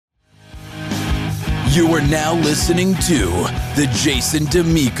You are now listening to The Jason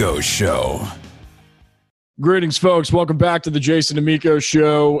Damico Show. Greetings, folks. Welcome back to The Jason Damico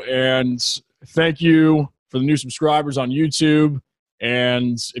Show. And thank you for the new subscribers on YouTube.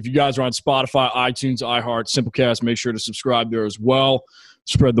 And if you guys are on Spotify, iTunes, iHeart, Simplecast, make sure to subscribe there as well.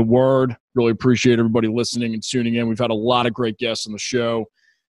 Spread the word. Really appreciate everybody listening and tuning in. We've had a lot of great guests on the show.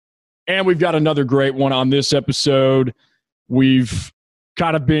 And we've got another great one on this episode. We've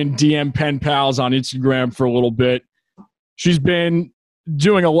kind of been DM pen pals on Instagram for a little bit. She's been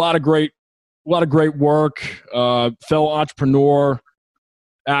doing a lot of great work. Fellow entrepreneur,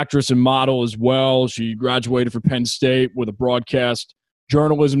 actress and model as well. She graduated from Penn State with a broadcast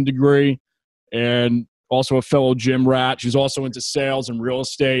journalism degree and also a fellow gym rat. She's also into sales and real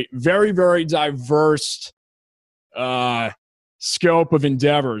estate. Very, very diverse scope of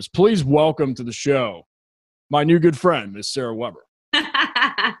endeavors. Please welcome to the show my new good friend, Miss Sarah Weber.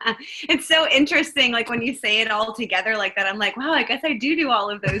 It's so interesting, like when you say it all together like that, I'm like, wow, I guess I do all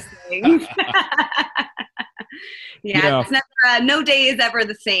of those things. Yeah. It's never, no day is ever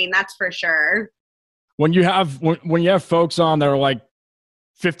the same, that's for sure. When you have folks on that are like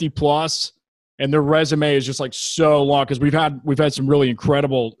 50 plus and their resume is just like so long, because we've had some really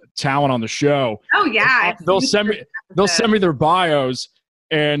incredible talent on the show. Oh yeah, they'll send me their bios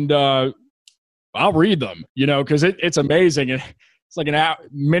and I'll read them, because it's amazing. And it's like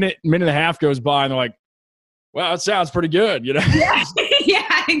minute and a half goes by and they're like, wow, that sounds pretty good, Yeah,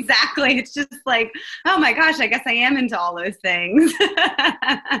 yeah, exactly. It's just like, oh my gosh, I guess I am into all those things.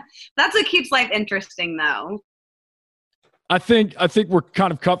 That's what keeps life interesting, though. I think we're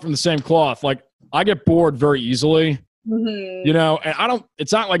kind of cut from the same cloth. Like, I get bored very easily, and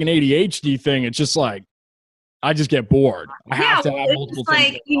it's not like an ADHD thing. It's just like, I just get bored. I have to have multiple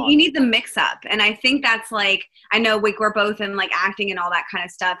things. Like you need the mix up. And I think that's like, I know we're both in like acting and all that kind of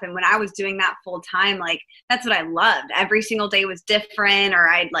stuff. And when I was doing that full time, like that's what I loved. Every single day was different, or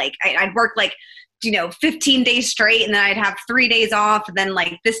I'd work like, 15 days straight, and then I'd have 3 days off. And then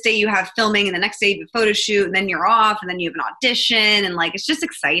like this day you have filming, and the next day you have a photo shoot, and then you're off, and then you have an audition. And like, it's just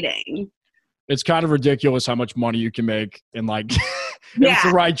exciting. It's kind of ridiculous how much money you can make in like, it's the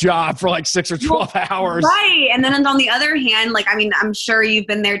right job for like 6 or 12 hours. Right. And then on the other hand, like, I mean, I'm sure you've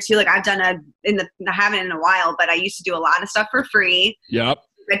been there too. Like I've done I haven't in a while, but I used to do a lot of stuff for free. Yep.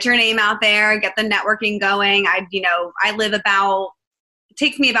 Get your name out there, get the networking going. I live it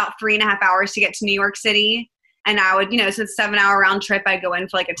takes me about 3.5 hours to get to New York City. And I would, so it's a 7-hour round trip. I'd go in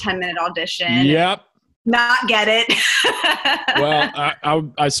for like a 10-minute audition. Yep. Not get it.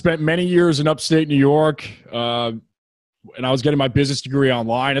 Well, I spent many years in upstate New York, and I was getting my business degree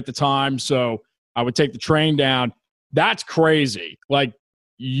online at the time, so I would take the train down. That's crazy. Like,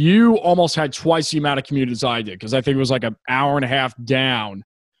 you almost had twice the amount of commute as I did, because I think it was like an hour and a half down,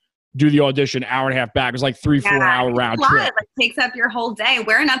 do the audition, hour and a half back. It was like 3-4 hour round trip. It like, takes up your whole day.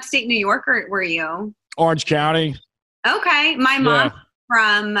 Where in upstate New York were you? Orange County. Okay. My mom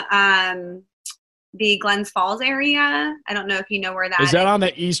from the Glens Falls area. I don't know if you know where that is. Is that on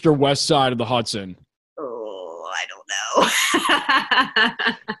the east or west side of the Hudson? Oh, I don't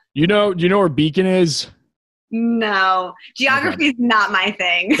know. Do you know where Beacon is? No. Geography is not my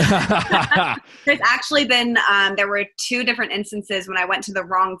thing. There's actually been, there were 2 different instances when I went to the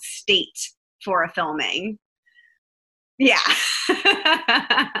wrong state for a filming. Yeah.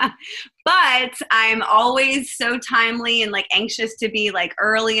 But I'm always so timely and like anxious to be like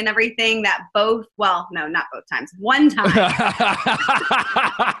early and everything that not both times. One time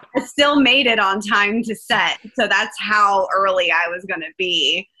I still made it on time to set. So that's how early I was going to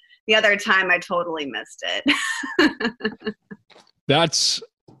be. The other time I totally missed it. That's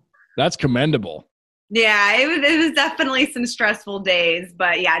commendable. Yeah, it was definitely some stressful days,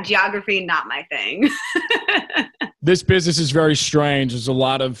 but yeah, geography, not my thing. This business is very strange. There's a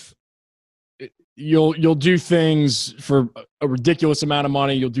lot of, you'll do things for a ridiculous amount of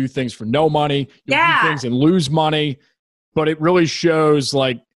money. You'll do things for no money. You'll do things and lose money, but it really shows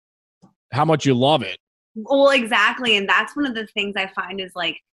like how much you love it. Well, exactly. And that's one of the things I find is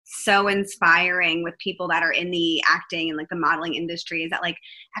like so inspiring with people that are in the acting and like the modeling industry, is that like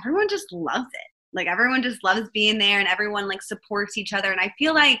everyone just loves it. Like everyone just loves being there, and everyone like supports each other. And I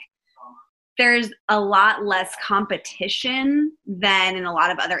feel like there's a lot less competition than in a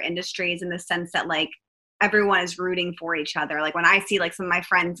lot of other industries, in the sense that like everyone is rooting for each other. Like when I see like some of my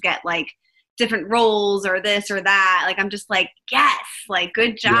friends get like different roles or this or that, like I'm just like, yes, like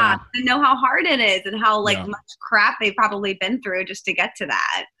good job. I know how hard it is and how like much crap they've probably been through just to get to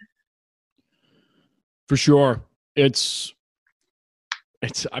that. For sure. It's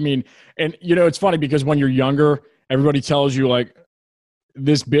I mean, and it's funny because when you're younger, everybody tells you like,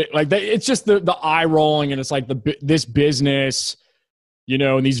 this bit, like it's just the eye rolling, and it's like this business, you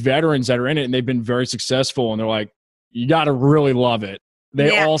know, and these veterans that are in it, and they've been very successful, and they're like, you got to really love it.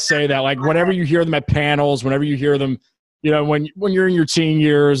 They all say that, like, whenever you hear them at panels, whenever you hear them, you know, when you're in your teen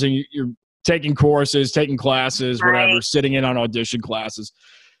years and you're taking courses, taking classes, whatever, sitting in on audition classes,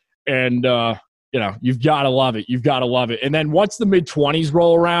 and you know, you've got to love it. You've got to love it. And then once the mid-20s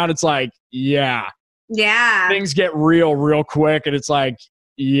roll around, it's like, yeah, things get real quick, and it's like,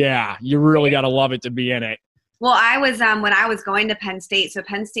 yeah, you really got to love it to be in it. Well, I was when I was going to Penn State. So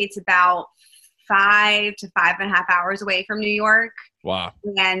Penn State's about 5 to 5.5 hours away from New York. Wow.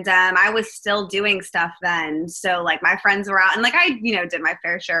 And I was still doing stuff then. So like my friends were out, and like I, you know, did my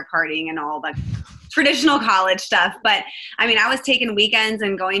fair share of partying and all the traditional college stuff. But I mean, I was taking weekends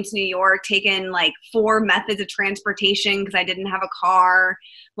and going to New York, taking like 4 methods of transportation because I didn't have a car.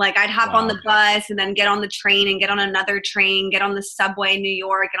 Like I'd hop on the bus and then get on the train and get on another train, get on the subway in New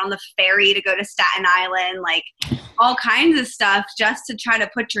York, get on the ferry to go to Staten Island, like all kinds of stuff just to try to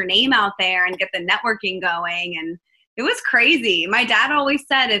put your name out there and get the networking going. And it was crazy. My dad always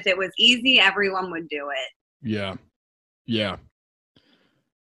said if it was easy, everyone would do it. Yeah. Yeah.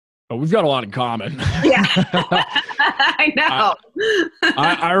 Oh, we've got a lot in common. Yeah. I know.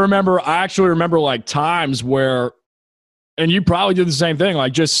 I actually remember like times where, and you probably do the same thing,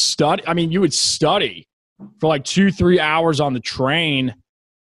 like just study. I mean, you would study for like 2-3 hours on the train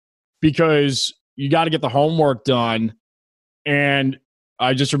because you got to get the homework done. And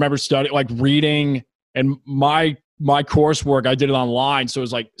I just remember studying, like reading, and my coursework, I did it online. So it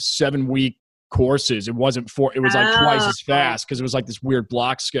was like 7-week courses. It wasn't it was like twice as fast because it was like this weird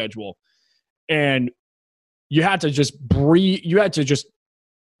block schedule. And you had to just breathe. You had to just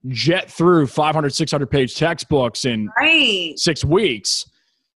jet through 500, 600 page textbooks in 6 weeks.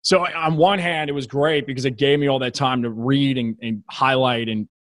 So on one hand, it was great because it gave me all that time to read and highlight and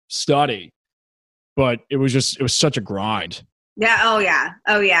study. But it was such a grind. Yeah. Oh yeah.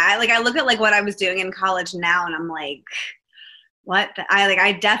 I look at like what I was doing in college now, and I'm like, what?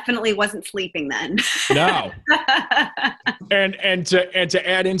 I definitely wasn't sleeping then. No. And to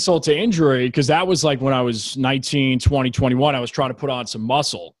add insult to injury, because that was like when I was 19, 20, 21, I was trying to put on some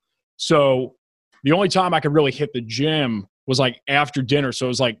muscle. So the only time I could really hit the gym was like after dinner. So it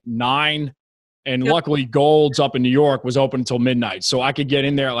was like 9. And luckily Gold's up in New York was open until midnight. So I could get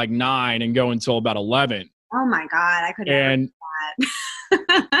in there at like 9 and go until about 11. Oh my God. I couldn't do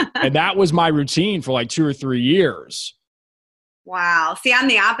that. And that was my routine for like 2 or 3 years. Wow. See, I'm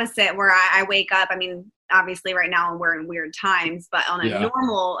the opposite where I wake up. I mean, obviously right now we're in weird times, but on a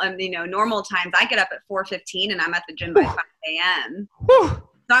normal times, I get up at 4:15 and I'm at the gym by 5 a.m. So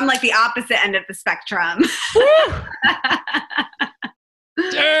I'm like the opposite end of the spectrum.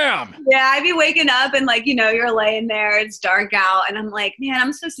 Damn. Yeah, I'd be waking up and like, you know, you're laying there, it's dark out, and I'm like, man,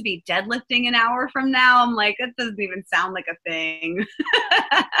 I'm supposed to be deadlifting an hour from now. I'm like, that doesn't even sound like a thing.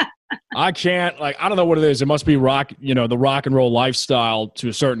 I can't, like, I don't know what it is. It must be rock, you know, the rock and roll lifestyle to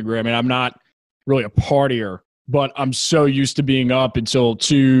a certain degree. I mean, I'm not really a partier, but I'm so used to being up until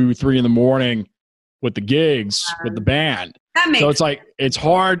 2, 3 in the morning with the gigs, with the band. So it's like, it's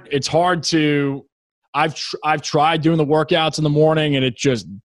hard to, I've tried doing the workouts in the morning and it just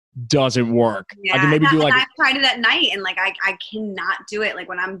doesn't work. Yeah, I can maybe do like I've tried it at night and like I cannot do it. Like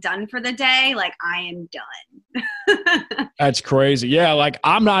when I'm done for the day, like I am done. That's crazy. Yeah, like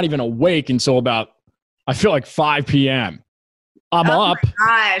I'm not even awake until about, I feel like 5 p.m. I'm up.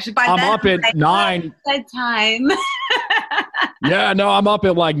 My gosh. I'm up at like 9. Bedtime. Yeah, no, I'm up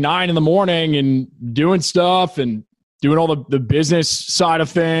at like 9 in the morning and doing stuff and doing all the business side of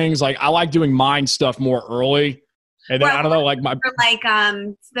things. Like I like doing mind stuff more early. And then I don't know, like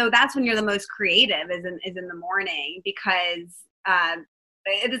so that's when you're the most creative is in the morning because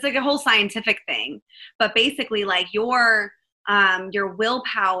it's like a whole scientific thing. But basically like your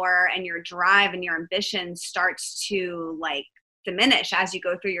willpower and your drive and your ambition starts to like diminish as you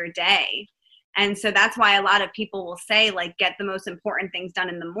go through your day. And so that's why a lot of people will say like get the most important things done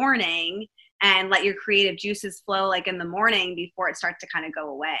in the morning and let your creative juices flow like in the morning before it starts to kind of go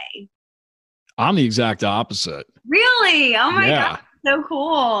away. I'm the exact opposite. Really? Oh my God. So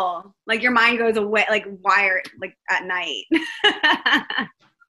cool. Like your mind goes away, like wired, like at night.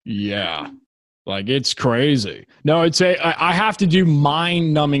 Yeah. Like it's crazy. No, I have to do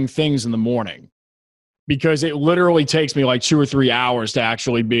mind numbing things in the morning because it literally takes me like 2 or 3 hours to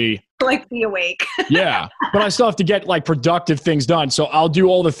actually be awake. Yeah. But I still have to get like productive things done. So I'll do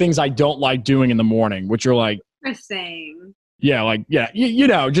all the things I don't like doing in the morning, which are like, interesting. Yeah, like, yeah, you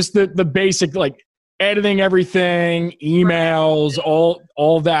know, just the basic, like, editing everything, emails,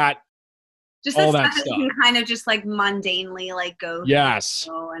 all that, Just all the that stuff that stuff. you can kind of just like mundanely like go Yes.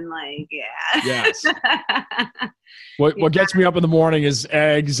 through and like, yeah. Yes. What gets me up in the morning is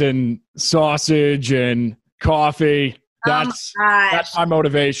eggs and sausage and coffee. That's my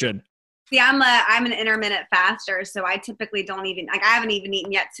motivation. See, I'm an intermittent faster, so I typically don't even like. I haven't even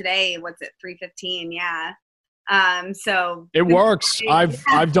eaten yet today. What's it? 3:15. Yeah. So it works.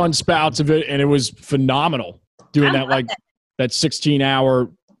 I've done spouts of it, and it was phenomenal doing that, like that 16-hour,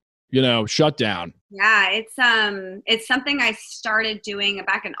 shutdown. Yeah, it's something I started doing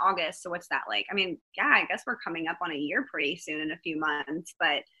back in August. So what's that like? I mean, yeah, I guess we're coming up on a year pretty soon in a few months,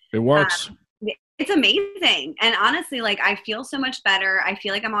 but it works. It's amazing. And honestly, like I feel so much better. I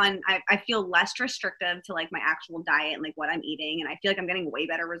feel like I feel less restrictive to like my actual diet and like what I'm eating. And I feel like I'm getting way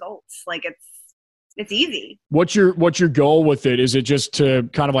better results. Like it's easy. What's your goal with it? Is it just to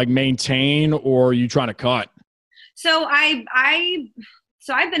kind of like maintain, or are you trying to cut? So I've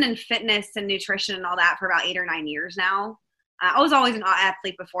been in fitness and nutrition and all that for about 8 or 9 years now. I was always an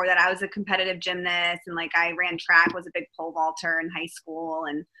athlete before that. I was a competitive gymnast and like I ran track, was a big pole vaulter in high school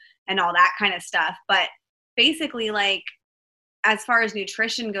and all that kind of stuff. But basically, like as far as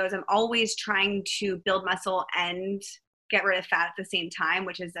nutrition goes, I'm always trying to build muscle and get rid of fat at the same time,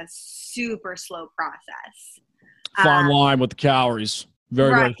 which is a super slow process. Fine line with the calories.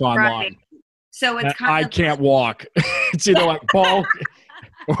 Very fine line. So it's I can't walk. It's either like bulk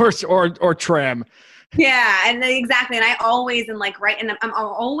or trim. Yeah, and exactly. And I always am like, and I'm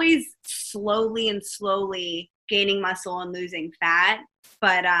always slowly gaining muscle and losing fat.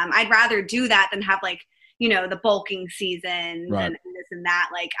 But I'd rather do that than have like, the bulking seasons and this and that.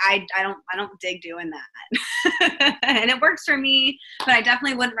 Like I don't dig doing that. And it works for me, but I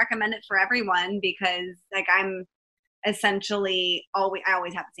definitely wouldn't recommend it for everyone because like I'm essentially I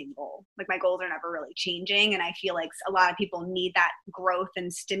always have the same goal. Like my goals are never really changing. And I feel like a lot of people need that growth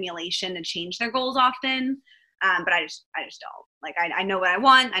and stimulation to change their goals often. But I just don't. Like I know what I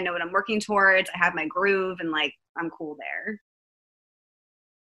want. I know what I'm working towards. I have my groove and like I'm cool there.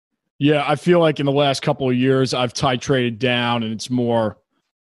 Yeah, I feel like in the last couple of years I've titrated down and it's more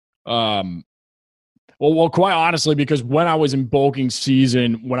well, quite honestly, because when I was in bulking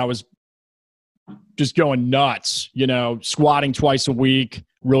season, when I was just going nuts, squatting twice a week,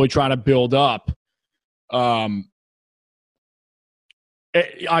 really trying to build up. On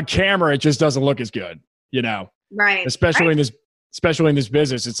camera, it just doesn't look as good, Right. Especially in this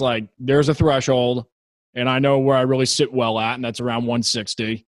business. It's like there's a threshold, and I know where I really sit well at, and that's around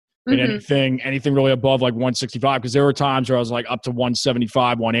 160. And anything really above like 165, because there were times where I was like up to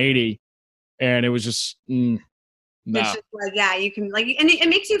 175, 180, and it was just no. It's just like, yeah, you can like, and it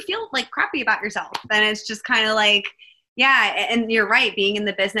makes you feel like crappy about yourself. Then it's just kind of like, yeah. And you're right. Being in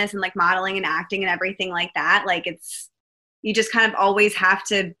the business and like modeling and acting and everything like that, like you just kind of always have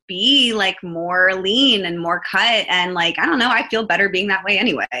to be like more lean and more cut. And like, I don't know, I feel better being that way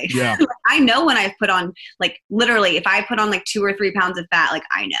anyway. Yeah. Like, I know when I've put on like, literally if I put on like 2 or 3 pounds of fat, like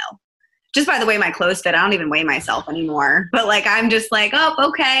I know. Just by the way my clothes fit, I don't even weigh myself anymore. But like, I'm just like, oh,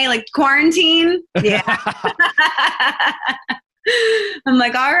 okay, like quarantine. Yeah. I'm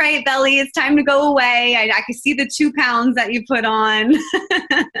like, all right, belly, it's time to go away. I can see the 2 pounds that you put on.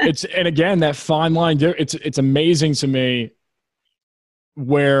 And again, that fine line, it's amazing to me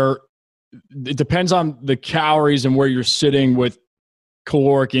where it depends on the calories and where you're sitting with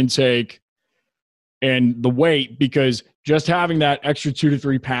caloric intake and the weight, because just having that extra 2 to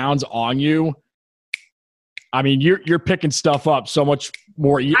 3 pounds on you, I mean, you're picking stuff up so much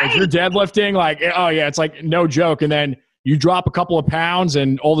more. If you're deadlifting, like, oh yeah, it's like no joke. And then you drop a couple of pounds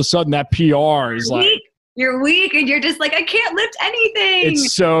and all of a sudden that PR is like, you're weak and you're just like, I can't lift anything.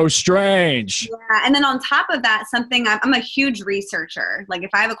 It's so strange. Yeah. And then on top of that, I'm a huge researcher. Like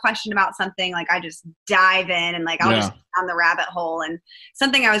if I have a question about something, like I just dive in and like I'll just down the rabbit hole. And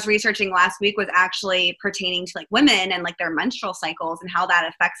something I was researching last week was actually pertaining to like women and like their menstrual cycles and how that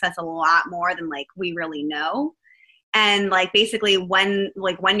affects us a lot more than like we really know. And like basically when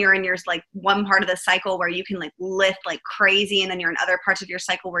you're in your like one part of the cycle where you can like lift like crazy, and then you're in other parts of your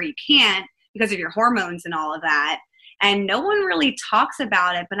cycle where you can't, because of your hormones and all of that. And no one really talks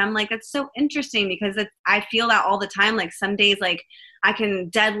about it, but I'm like, it's so interesting because I feel that all the time. Like some days, like I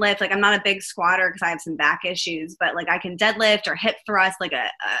can deadlift, like I'm not a big squatter because I have some back issues, but like I can deadlift or hip thrust like a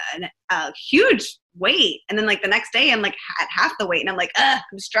huge weight. And then like the next day I'm like at half the weight and I'm like,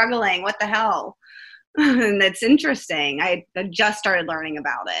 I'm struggling. What the hell? And it's interesting. I just started learning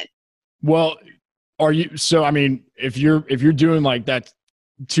about it. Well, I mean, if you're doing like that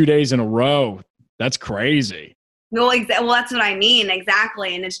 2 days in a row, that's crazy. Well, that's what I mean.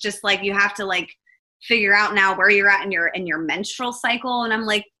 Exactly. And it's just like, you have to like figure out now where you're at in your menstrual cycle. And I'm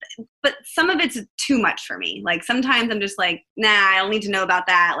like, but some of it's too much for me. Like sometimes I'm just like, nah, I don't need to know about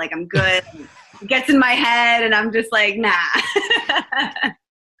that. Like I'm good. It gets in my head and I'm just like, nah.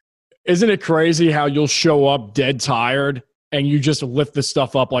 Isn't it crazy how you'll show up dead tired and you just lift the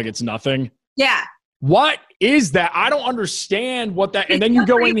stuff up like it's nothing? Yeah. What is that? I don't understand what that, and then you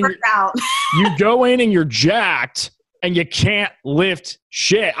go in and you go in and you're jacked and you can't lift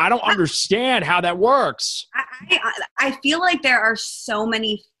shit. I don't understand how that works. I feel like there are so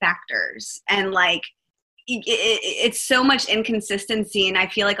many factors and like it's so much inconsistency. And I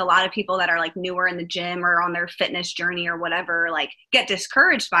feel like a lot of people that are like newer in the gym or on their fitness journey or whatever, like get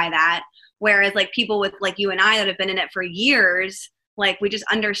discouraged by that. Whereas like people with like you and I that have been in it for years, like we just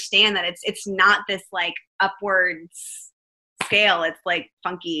understand that it's not this like upwards scale. It's like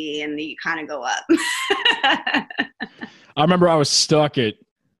funky and you kind of go up. I remember I was stuck at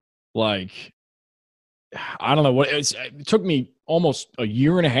like, I don't know what it took me almost a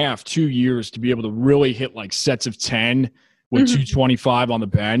year and a half, 2 years to be able to really hit like sets of 10 with 225 on the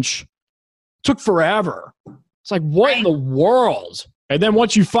bench. It took forever. It's like, what in the world? And then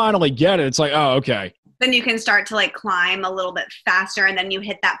once you finally get it, it's like, oh, okay. Then you can start to like climb a little bit faster and then you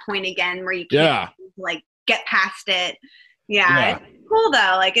hit that point again where you can't like get past it. Yeah. It's cool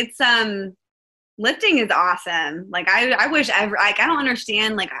though. Like it's, lifting is awesome. Like I wish I don't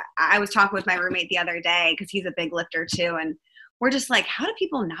understand. Like I was talking with my roommate the other day cause he's a big lifter too. And we're just like, how do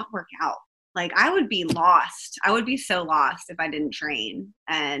people not work out? Like I would be lost. I would be so lost if I didn't train.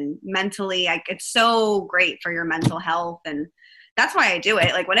 And mentally, it's so great for your mental health. And that's why I do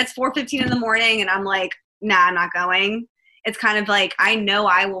it. Like when it's 4:15 in the morning and I'm like, nah, I'm not going. It's kind of like, I know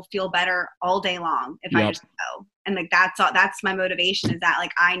I will feel better all day long if I just go. And like, that's my motivation is that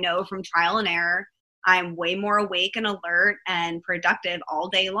like, I know from trial and error, I'm way more awake and alert and productive all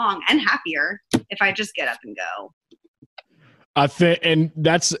day long and happier if I just get up and go. I think, and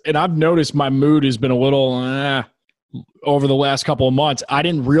I've noticed my mood has been a little over the last couple of months. I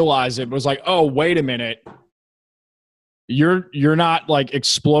didn't realize it was like, oh, wait a minute. You're not like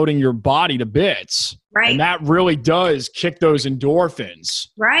exploding your body to bits. Right. And that really does kick those endorphins.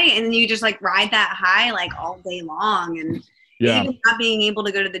 Right. And you just like ride that high like all day long. And even not being able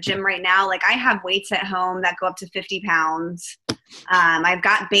to go to the gym right now, like I have weights at home that go up to 50 pounds. I've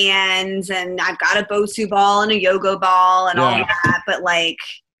got bands and I've got a Bosu ball and a yoga ball and all that. But like,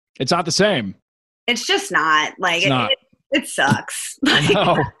 it's not the same. It's just not like it sucks. I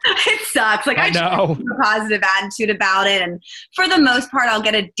know. It sucks. Like I know. Have a positive attitude about it. And for the most part, I'll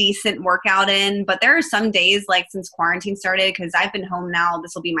get a decent workout in, but there are some days like since quarantine started, cause I've been home now,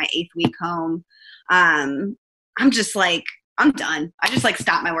 this will be my 8th week home. I'm just like, I'm done. I just like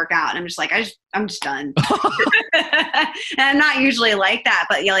stop my workout and I'm just like, I'm just done. And I'm not usually like that,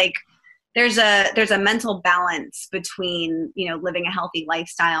 but like, there's a mental balance between, you know, living a healthy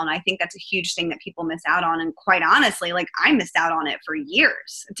lifestyle. And I think that's a huge thing that people miss out on. And quite honestly, like I missed out on it for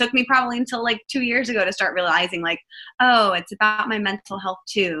years. It took me probably until like 2 years ago to start realizing like, oh, it's about my mental health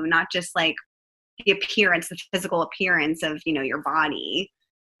too, not just like the appearance, the physical appearance of, you know, your body.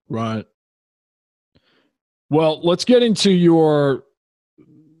 Right. Well, let's get into your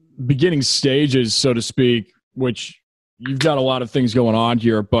beginning stages, so to speak, which you've got a lot of things going on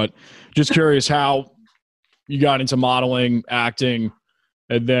here, but just curious how you got into modeling, acting,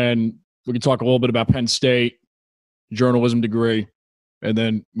 and then we can talk a little bit about Penn State, journalism degree, and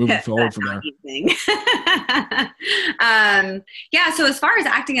then moving forward from there. So as far as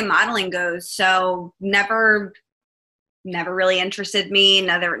acting and modeling goes, so never really interested me,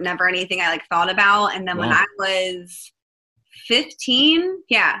 never anything I like thought about. And then when I was 15,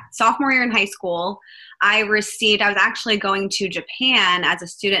 sophomore year in high school, I was actually going to Japan as a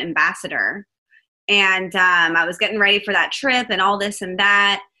student ambassador. And I was getting ready for that trip and all this and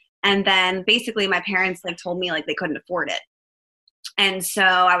that. And then basically my parents like told me like they couldn't afford it. And so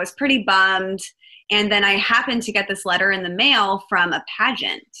I was pretty bummed. And then I happened to get this letter in the mail from a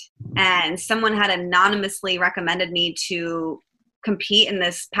pageant. And someone had anonymously recommended me to compete in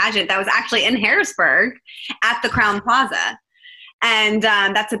this pageant that was actually in Harrisburg at the Crown Plaza. And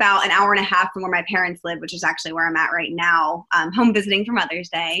that's about an hour and a half from where my parents live, which is actually where I'm at right now, home visiting for Mother's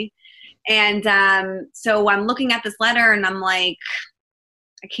Day. And so I'm looking at this letter and I'm like,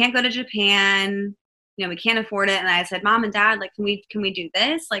 I can't go to Japan. You know, we can't afford it. And I said, Mom and Dad, like, can we do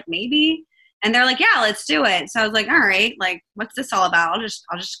this? Like maybe. And they're like, yeah, let's do it. So I was like, all right, like, what's this all about?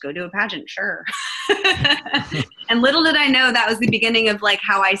 I'll just go do a pageant. Sure. And little did I know that was the beginning of like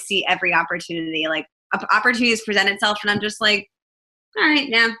how I see every opportunity, like opportunities present itself. And I'm just like, all right,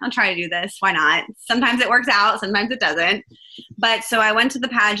 yeah, I'll try to do this. Why not? Sometimes it works out, sometimes it doesn't. But so I went to the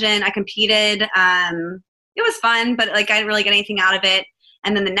pageant, I competed. It was fun, but like I didn't really get anything out of it.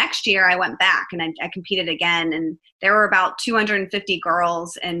 And then the next year I went back and I competed again. And there were about 250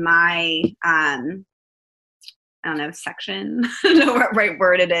 girls in my, I don't know, section. I don't know what right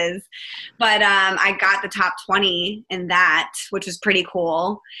word it is. But I got the top 20 in that, which was pretty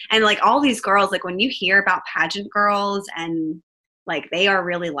cool. And like all these girls, like when you hear about pageant girls and like they are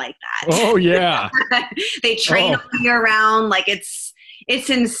really like that. Oh yeah. They train all year round. Like it's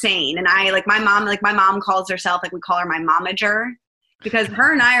insane. And I like my mom calls herself, like we call her my momager, because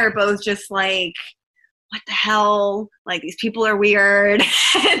her and I are both just like, what the hell? Like these people are weird.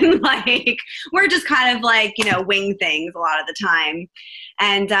 And like, we're just kind of like, you know, wing things a lot of the time.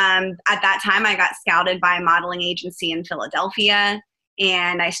 And at that time I got scouted by a modeling agency in Philadelphia.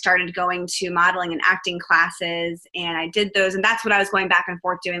 And I started going to modeling and acting classes, and I did those. And that's what I was going back and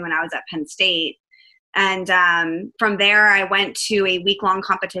forth doing when I was at Penn State. And from there, I went to a week-long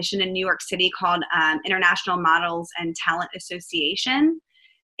competition in New York City called International Models and Talent Association.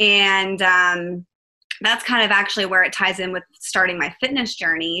 And that's kind of actually where it ties in with starting my fitness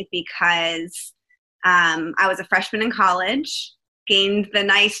journey, because I was a freshman in college, gained the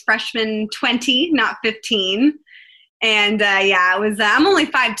nice freshman 20, not 15. And yeah, I'm only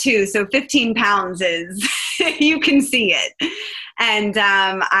 5'2", so 15 pounds is, you can see it. And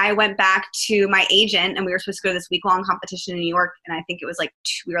I went back to my agent, and we were supposed to go to this week-long competition in New York. And I think it was like,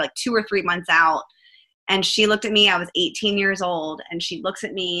 we were like 2 or 3 months out. And she looked at me, I was 18 years old, and she looks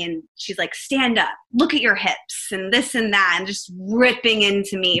at me and she's like, stand up, look at your hips and this and that, and just ripping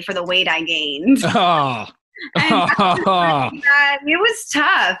into me for the weight I gained. Oh. And it was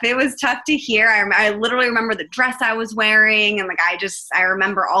tough. It was tough to hear. I literally remember the dress I was wearing, and like I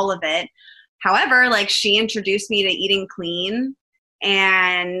remember all of it. However, like she introduced me to eating clean,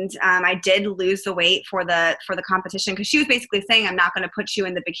 and I did lose the weight for the competition, because she was basically saying, I'm not going to put you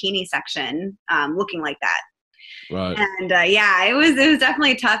in the bikini section looking like that. Right. And yeah, it was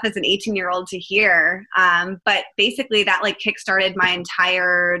definitely tough as an 18-year-old to hear. But basically that like kickstarted my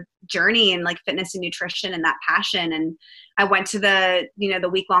entire journey in like fitness and nutrition and that passion. And I went to the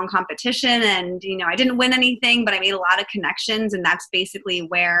week-long competition, and, you know, I didn't win anything, but I made a lot of connections. And that's basically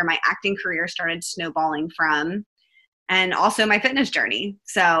where my acting career started snowballing from. And also my fitness journey.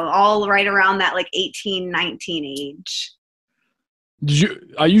 So all right around that like 18, 19 age.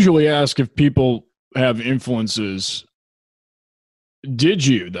 I usually ask if people have influences. Did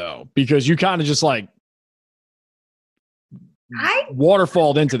you though? Because you kind of just like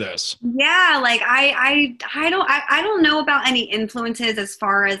waterfalled into this. Yeah, like I don't know about any influences as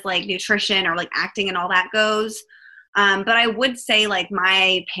far as like nutrition or like acting and all that goes. But I would say like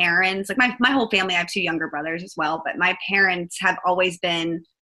my parents, like my whole family, I have 2 younger brothers as well, but my parents have always been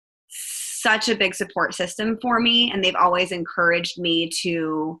such a big support system for me. And they've always encouraged me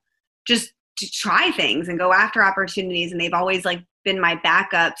to just to try things and go after opportunities. And they've always like been my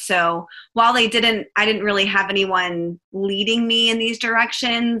backup. So while I didn't really have anyone leading me in these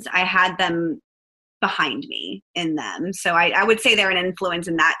directions, I had them behind me in them. So I would say they're an influence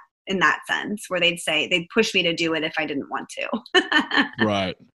in that sense, where they'd push me to do it if I didn't want to.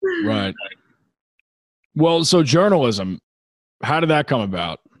 Right. Well, so journalism, how did that come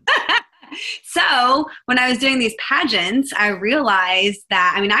about? So when I was doing these pageants, I realized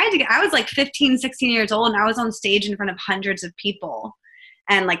that, I was like 15, 16 years old, and I was on stage in front of hundreds of people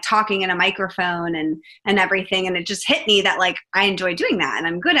and like talking in a microphone and everything. And it just hit me that like, I enjoy doing that and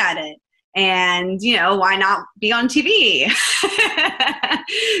I'm good at it. And, you know, why not be on TV?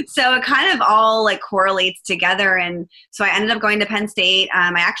 So it kind of all like correlates together. And so I ended up going to Penn State.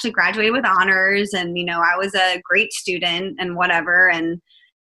 I actually graduated with honors, and, you know, I was a great student and whatever. And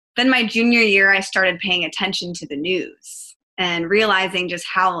then my junior year, I started paying attention to the news and realizing just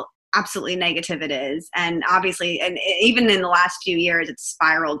how absolutely negative it is. And obviously, and even in the last few years, it's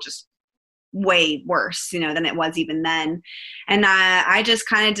spiraled just way worse, you know, than it was even then. And I just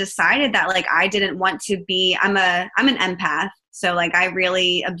kind of decided that like, I didn't want to be, I'm an empath. So like, I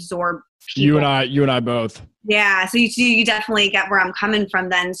really absorb people. You and I both. Yeah. So you definitely get where I'm coming from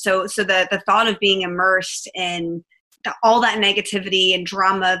then. So the thought of being immersed in all that negativity and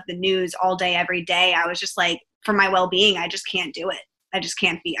drama of the news all day, every day, I was just like, for my well-being, I just can't do it. I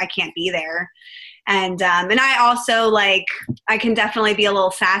can't be there. And I also like, I can definitely be a little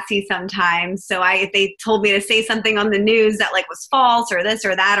sassy sometimes. So if they told me to say something on the news that like was false or this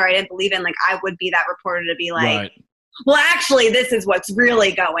or that, or I didn't believe in, like, I would be that reporter to be like, right. Well, actually, this is what's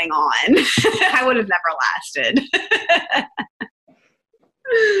really going on. I would have never lasted.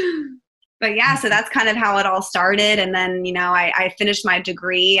 But yeah, so that's kind of how it all started. And then, I finished my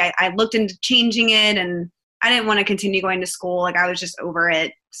degree. I looked into changing it, and I didn't want to continue going to school. Like, I was just over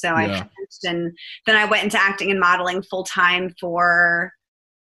it. So I finished, and then I went into acting and modeling full time for,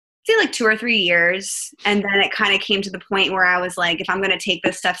 say, like 2 or 3 years. And then it kind of came to the point where I was like, if I'm going to take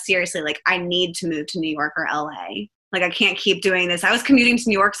this stuff seriously, like, I need to move to New York or LA. Like, I can't keep doing this. I was commuting to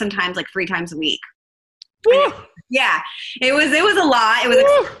New York sometimes like 3 times a week. Yeah, it was a lot. It was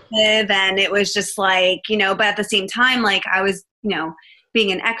expensive, and it was just like, but at the same time, like, I was,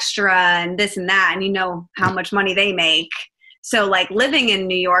 being an extra and this and that, and how much money they make. So like living in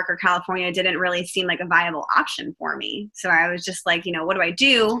New York or California didn't really seem like a viable option for me. So I was just like, what do I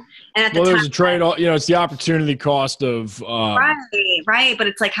do? And at the time, there's a trade-off. It's the opportunity cost of right. But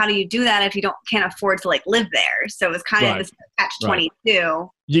it's like, how do you do that if you can't afford to like live there? So it was kind of this catch-22.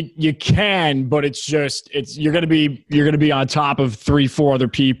 You can, but you're gonna be on top of 3-4 other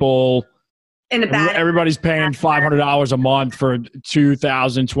people. Everybody's paying $500 a month for a $2,000,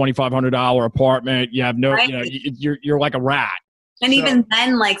 $2,500 apartment. You have you're like a rat. And even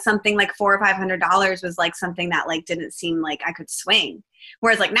then, like something like $400 or $500 was like something that like didn't seem like I could swing.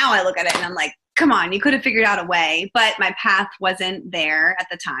 Whereas like now I look at it and I'm like, come on, you could have figured out a way. But my path wasn't there at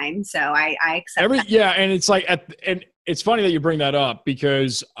the time, so I accept that. Yeah, and it's like and it's funny that you bring that up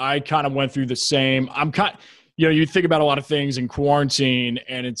because I kind of went through the same. You think about a lot of things in quarantine,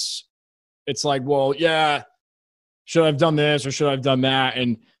 and it's like, well, yeah, should I have done this or should I have done that?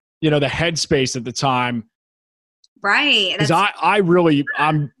 And, the headspace at the time. Right. Because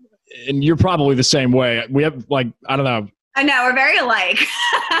and you're probably the same way. We have like, I don't know. I know, we're very alike.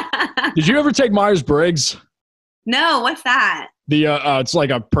 Did you ever take Myers-Briggs? No, what's that? It's like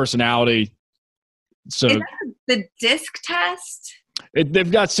a personality. So is that the DISC test?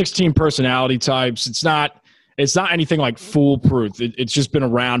 They've got 16 personality types. It's not anything like foolproof. It's just been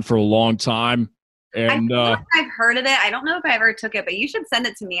around for a long time. And I've heard of it. I don't know if I ever took it, but you should send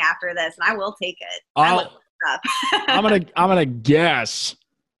it to me after this, and I will take it. I'm gonna guess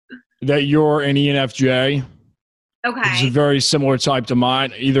that you're an ENFJ. Okay. It's a very similar type to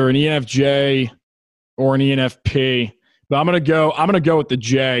mine, either an ENFJ or an ENFP. But I'm gonna go with the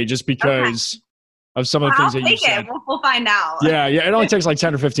J just because of some of the things that you said. We'll find out. Yeah. It only takes like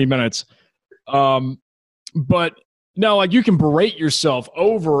 10 or 15 minutes. But no, like you can berate yourself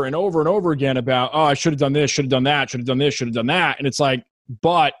over and over and over again about, I should have done this, should have done that, should have done this, should have done that. And it's like,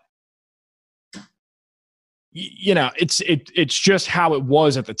 but it's just how it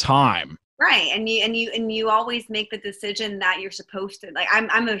was at the time. Right. And you always make the decision that you're supposed to. Like,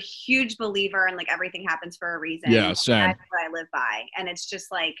 I'm a huge believer in like everything happens for a reason. Yeah, same. That's what I live by. And it's just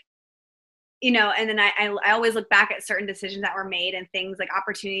like, and then I always look back at certain decisions that were made and things like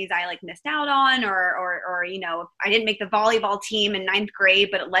opportunities I like missed out on, or I didn't make the volleyball team in 9th grade,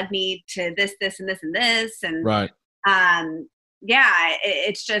 but it led me to this, and this, and this. And right.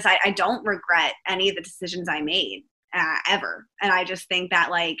 It's just, I don't regret any of the decisions I made ever. And I just think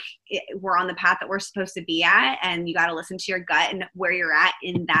that like we're on the path that we're supposed to be at, and you got to listen to your gut and where you're at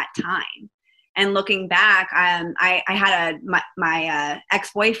in that time. And looking back, I had my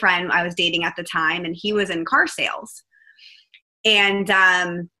ex-boyfriend I was dating at the time, and he was in car sales. And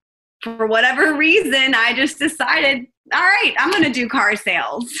for whatever reason, I just decided, all right, I'm going to do car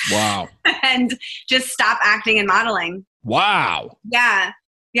sales. Wow. And just stop acting and modeling. Wow. Yeah.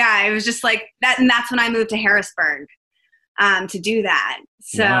 Yeah. It was just like that. And that's when I moved to Harrisburg to do that.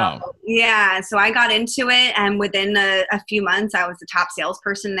 So, wow. Yeah. So I got into it, and within a few months, I was the top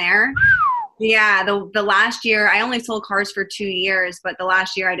salesperson there. Yeah, the last year, I only sold cars for 2 years, but the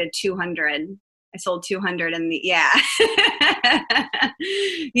last year I did 200. I sold 200 yeah.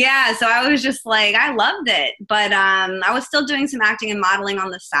 Yeah, so I was just like, I loved it. But I was still doing some acting and modeling on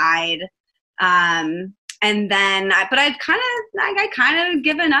the side. And then, I kind of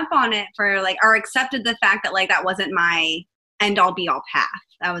given up on it for like, or accepted the fact that like that wasn't my end all be all path.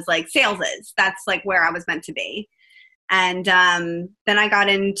 I was like, sales is. That's like where I was meant to be. And then I got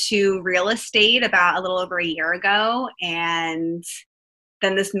into real estate about a little over a year ago. And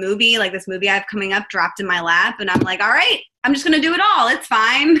then this movie I have coming up dropped in my lap. And I'm like, all right, I'm just going to do it all. It's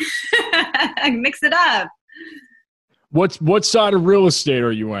fine. Mix it up. What side of real estate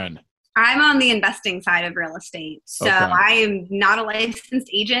are you in? I'm on the investing side of real estate. So okay. I am not a licensed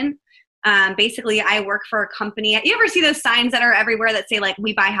agent. Basically, I work for a company. You ever see those signs that are everywhere that say like,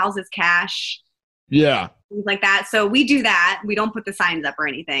 we buy houses cash? Yeah. Things like that. So we do that. We don't put the signs up or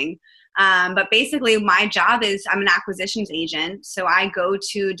anything. But basically my job is I'm an acquisitions agent. So I go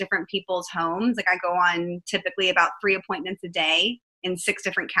to different people's homes. Like I go on typically about 3 appointments a day in 6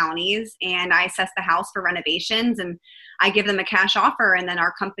 different counties, and I assess the house for renovations, and I give them a cash offer, and then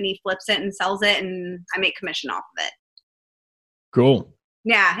our company flips it and sells it, and I make commission off of it. Cool.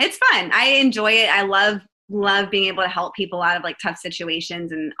 Yeah, it's fun. I enjoy it. I love being able to help people out of like tough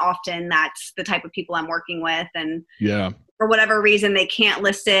situations, and often that's the type of people I'm working with, and for whatever reason they can't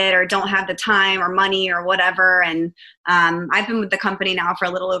list it or don't have the time or money or whatever, and I've been with the company now for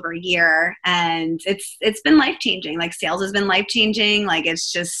a little over a year, and it's been life-changing. Like sales has been life-changing. Like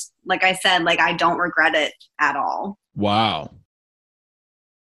it's just, like I said, like I don't regret it at all. Wow.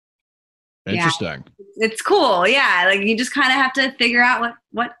 Interesting. Yeah, it's cool. Yeah. Like you just kind of have to figure out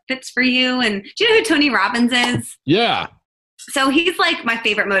what fits for you. And do you know who Tony Robbins is? Yeah. So he's like my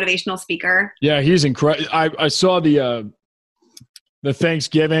favorite motivational speaker. Yeah, he's incredible. I saw the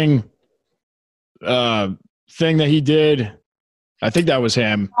Thanksgiving thing that he did. I think that was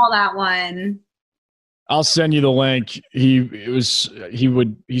him. All that one. I'll send you the link. He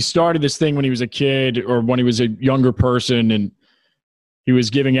started this thing when he was a kid or when he was a younger person, and he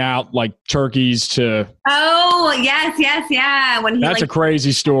was giving out like turkeys to. Oh, yes. Yeah. That's a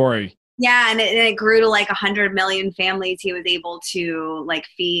crazy story. Yeah. And it grew to like 100 million families he was able to like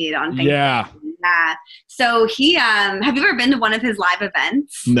feed on Thanksgiving. Yeah. So he, have you ever been to one of his live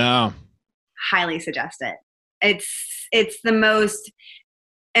events? No. Highly suggest it. It's the most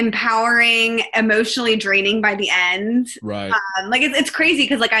empowering, emotionally draining by the end. Right. Like it's crazy.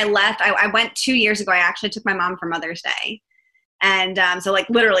 Cause like I left, I went 2 years ago. I actually took my mom for Mother's Day. And so like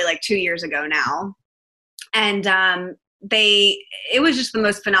literally like 2 years ago now. And it was just the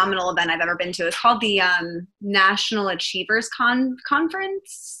most phenomenal event I've ever been to. It's called the National Achievers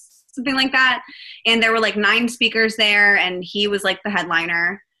Conference, something like that. And there were like 9 speakers there, and he was like the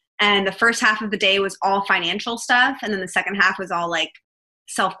headliner. And the first half of the day was all financial stuff. And then the second half was all like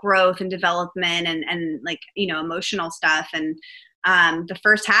self-growth and development and like, emotional stuff. And the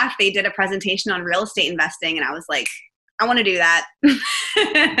first half, they did a presentation on real estate investing. And I was like, I want to do that.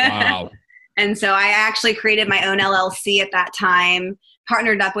 Wow. And so I actually created my own LLC at that time,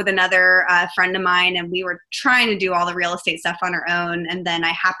 partnered up with another friend of mine, and we were trying to do all the real estate stuff on our own. And then I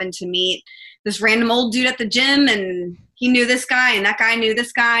happened to meet this random old dude at the gym, and he knew this guy, and that guy knew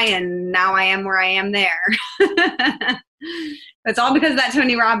this guy, and now I am where I am there. It's all because of that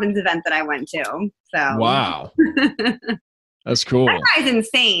Tony Robbins event that I went to. So wow. That's cool. That guy's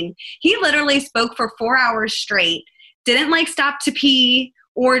insane. He literally spoke for 4 hours straight. Didn't like stop to pee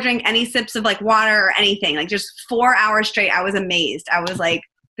or drink any sips of like water or anything. Like just 4 hours straight. I was amazed. I was like,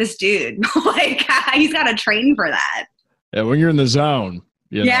 this dude, like he's got to train for that. Yeah, when you're in the zone.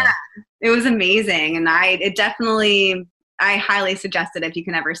 Yeah, it was amazing. And I highly suggest it if you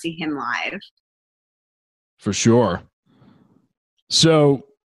can ever see him live. For sure. So,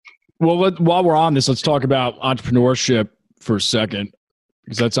 well, while we're on this, let's talk about entrepreneurship for a second,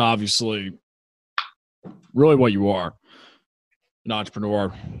 because that's obviously really what you are, an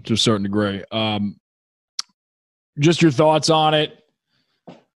entrepreneur to a certain degree. Just your thoughts on it.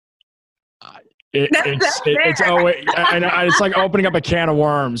 It's like opening up a can of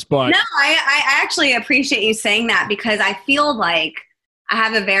worms, but no, I actually appreciate you saying that, because I feel like I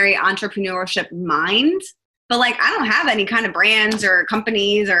have a very entrepreneurship mind, but like I don't have any kind of brands or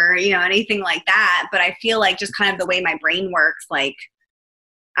companies or anything like that. But I feel like just kind of the way my brain works, like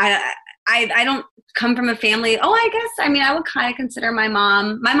I don't come from a family. I would kind of consider my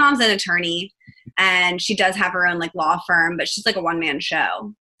mom's an attorney, and she does have her own like law firm, but she's like a one-man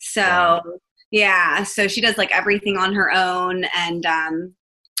show. So wow. Yeah, so she does like everything on her own. And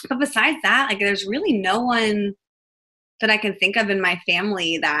but besides that, like there's really no one that I can think of in my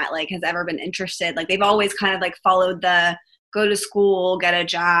family that like has ever been interested. Like they've always kind of like followed the go to school, get a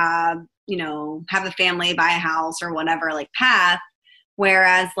job, have a family, buy a house or whatever like path.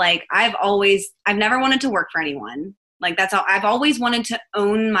 Whereas like I've never wanted to work for anyone. Like that's all. I've always wanted to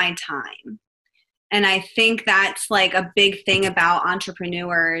own my time. And I think that's like a big thing about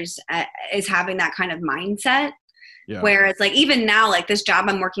entrepreneurs is having that kind of mindset. Yeah. Whereas like even now, like this job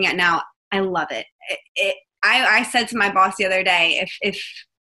I'm working at now, I love it. I said to my boss the other day,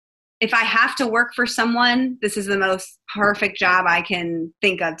 if I have to work for someone, this is the most perfect job I can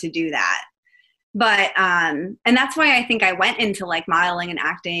think of to do that. But, and that's why I think I went into like modeling and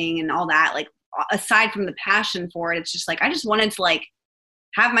acting and all that, like aside from the passion for it, it's just like, I just wanted to like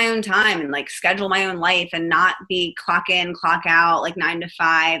have my own time and like schedule my own life and not be clock in, clock out, like 9 to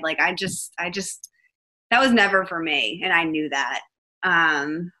 5. Like I just, that was never for me. And I knew that.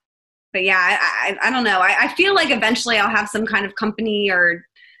 But yeah, I don't know. I feel like eventually I'll have some kind of company or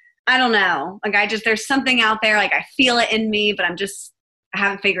I don't know. Like there's something out there. Like I feel it in me, but I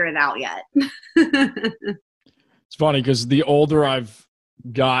haven't figured it out yet. It's funny because the older I've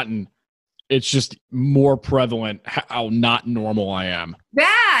gotten, it's just more prevalent how not normal I am.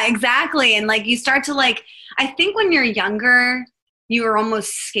 Yeah, exactly. And like you start to like, I think when you're younger, you are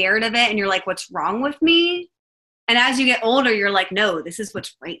almost scared of it and you're like, what's wrong with me? And as you get older, you're like, no, this is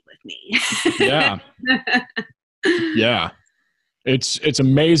what's right with me. Yeah. Yeah. It's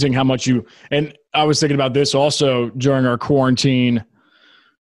amazing how much and I was thinking about this also during our quarantine,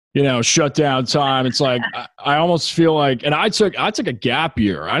 shutdown time. It's like, I almost feel like, and I took a gap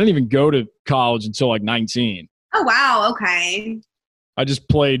year. I didn't even go to college until like 19. Oh, wow. Okay. I just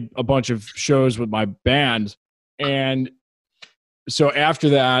played a bunch of shows with my band. And so after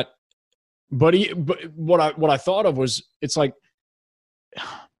that, but what I thought of was, it's like,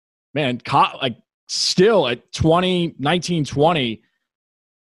 man, like still at 19, 20,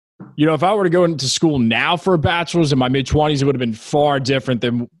 if I were to go into school now for a bachelor's in my mid-20s, it would have been far different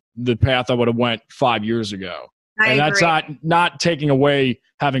than the path I would have went 5 years ago. I agree. That's not taking away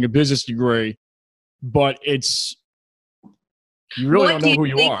having a business degree, but it's, you really don't know who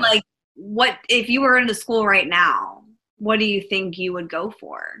you are. Like, what if you were into school right now? What do you think you would go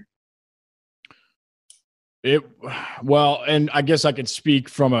for? Well, and I guess I could speak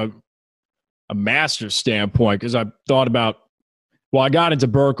from a master's standpoint because I thought about. Well, I got into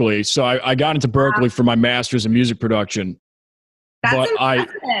Berkeley, so I got into Berkeley for my master's in music production. That's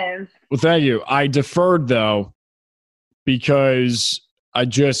impressive. Well, thank you. I deferred though because I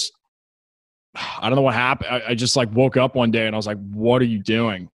don't know what happened. I just like woke up one day and I was like, "What are you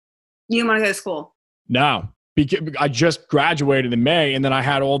doing?" You want to go to school? No, because I just graduated in May, and then I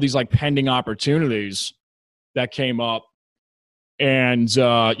had all these like pending opportunities that came up, and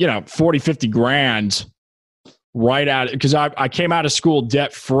 40, 50 grand. Right at it, because I came out of school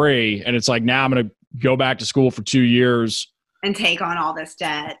debt free, and it's like now I'm going to go back to school for 2 years and take on all this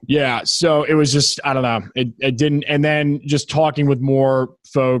debt. Yeah, so it was just, I don't know, it didn't. And then just talking with more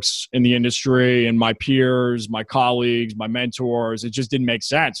folks in the industry and my peers, my colleagues, my mentors, it just didn't make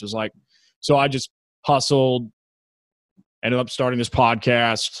sense. It was like, so I just hustled, ended up starting this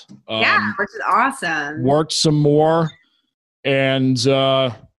podcast. Which is awesome. Worked some more, and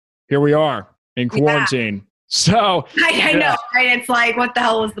here we are in quarantine. Yeah. So I know, right? It's like, what the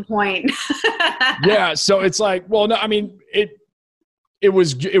hell was the point? Yeah. So it's like, well, no, I mean, it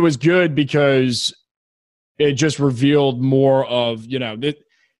was good because it just revealed more of,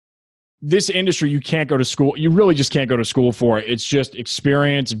 this industry. You can't go to school. You really just can't go to school for it. It's just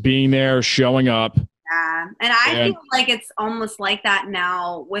experience, being there, showing up. Yeah. And I feel like it's almost like that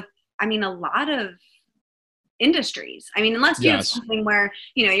now with, a lot of industries. Unless you have something where,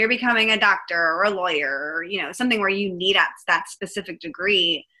 you're becoming a doctor or a lawyer or, something where you need that specific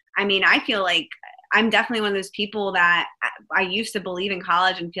degree. I feel like I'm definitely one of those people that I used to believe in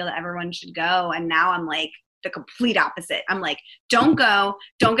college and feel that everyone should go. And now I'm like the complete opposite. I'm like, don't go,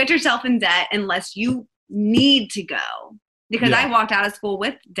 don't get yourself in debt unless you need to go. Because I walked out of school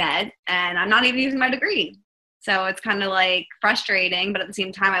with debt and I'm not even using my degree. So it's kind of like frustrating, but at the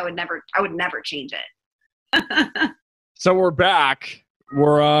same time, I would never change it. So we're back.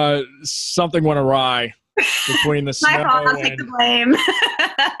 We're something went awry between the snow. My fault. I'll take the blame.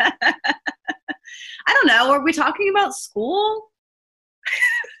 I don't know. Were we talking about school?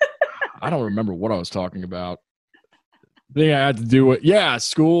 I don't remember what I was talking about. I think I had to do it.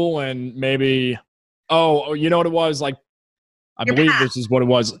 School and maybe. Oh, you know what it was? Like, I believe this is what it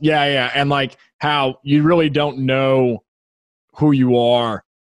was. Yeah. And like how you really don't know who you are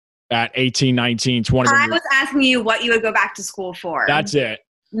at 18, 19, 20. I was asking you what you would go back to school for. That's it.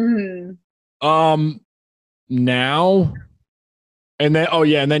 Mm-hmm. Now, and then,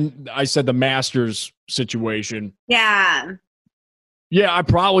 and then I said the master's situation. Yeah. Yeah, I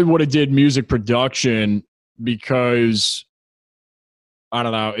probably would have did music production because, I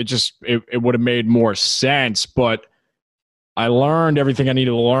don't know, it would have made more sense, but I learned everything I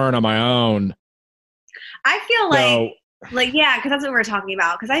needed to learn on my own. I feel because that's what we're talking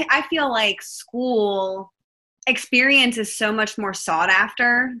about. Because I feel like school experience is so much more sought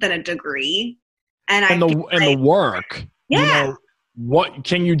after than a degree, and the work. Yeah, what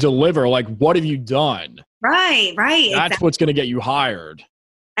can you deliver? Like, what have you done? Right. That's exactly. What's going to get you hired.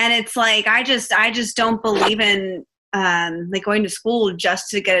 And it's like I just don't believe in like going to school just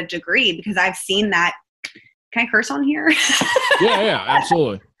to get a degree, because I've seen that. Can I curse on here? Yeah,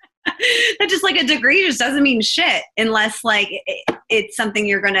 absolutely. That just like a degree just doesn't mean shit unless like it's something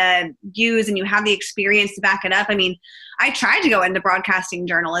you're going to use and you have the experience to back it up. I tried to go into broadcasting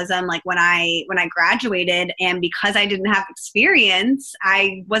journalism like when I graduated, and because I didn't have experience,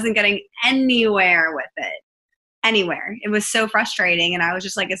 I wasn't getting anywhere with it. anywhere. It was so frustrating. And I was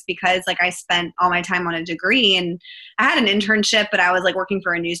just like, it's because like I spent all my time on a degree, and I had an internship, but I was like working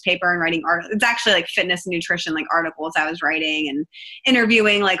for a newspaper and writing articles. It's actually like fitness and nutrition, like articles I was writing and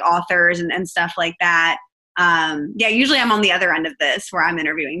interviewing like authors and stuff like that. Usually I'm on the other end of this where I'm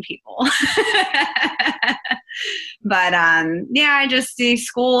interviewing people. But I just see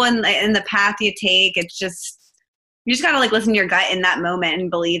school and the path you take. It's just, you just got to like listen to your gut in that moment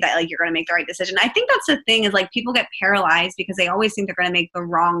and believe that like you're going to make the right decision. I think that's the thing, is like people get paralyzed because they always think they're going to make the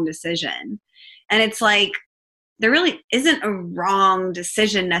wrong decision. And it's like, there really isn't a wrong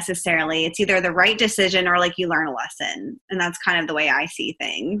decision necessarily. It's either the right decision or like you learn a lesson. And that's kind of the way I see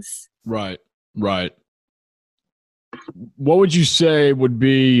things. Right. What would you say would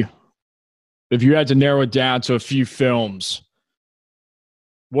be, if you had to narrow it down to a few films,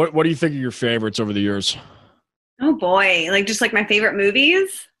 what do you think are your favorites over the years? Oh boy. Like just like my favorite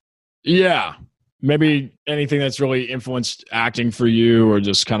movies? Yeah. Maybe anything that's really influenced acting for you, or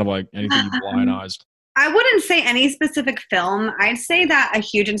just kind of like anything you lionized. I wouldn't say any specific film. I'd say that a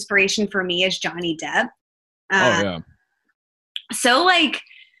huge inspiration for me is Johnny Depp. So like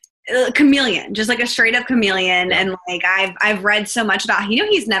chameleon, just like a straight up chameleon. Yeah. And like I've read so much about,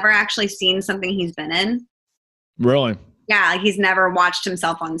 he's never actually seen something he's been in. Really? Yeah, like he's never watched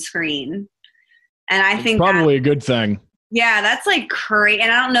himself on screen. And I think probably a good thing. Yeah, that's like great.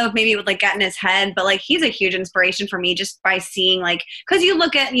 And I don't know if maybe it would like get in his head, but like he's a huge inspiration for me just by seeing like, because you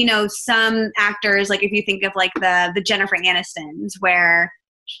look at, some actors, like if you think of like the Jennifer Anistons, where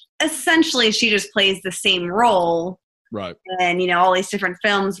essentially she just plays the same role. Right. And, all these different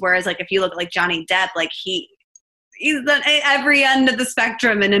films. Whereas like if you look at like Johnny Depp, like he's at every end of the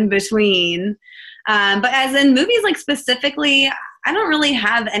spectrum and in between. But as in movies, like specifically, I don't really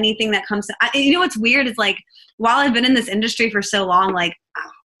have anything that comes to, what's weird is like, while I've been in this industry for so long, like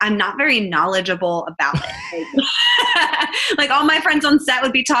I'm not very knowledgeable about it. Like all my friends on set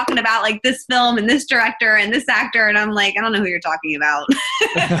would be talking about like this film and this director and this actor. And I'm like, I don't know who you're talking about.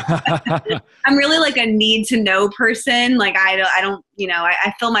 I'm really like a need to know person. Like I don't,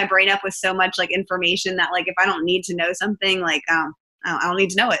 I fill my brain up with so much like information that like, if I don't need to know something, like, I don't need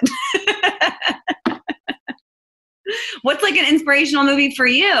to know it. What's like an inspirational movie for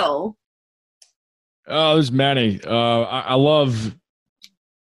you? Oh, there's many. I love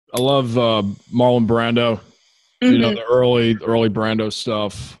Marlon Brando. Mm-hmm. The early Brando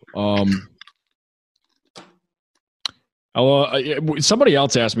stuff. Somebody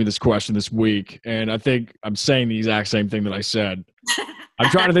else asked me this question this week, and I think I'm saying the exact same thing that I said. I'm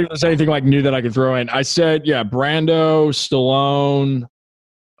trying to think if there's anything like new that I could throw in. I said, yeah, Brando, Stallone.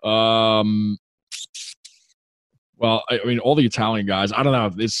 Well, I mean, all the Italian guys. I don't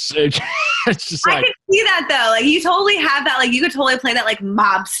know. It's just like, I can see that though. Like you totally have that. Like you could totally play that like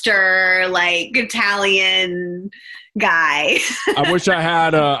mobster, like Italian guy. I wish I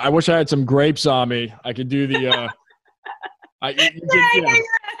had some grapes on me. I could do the.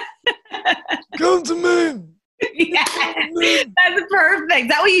 Come to me. Yeah, that's perfect. Is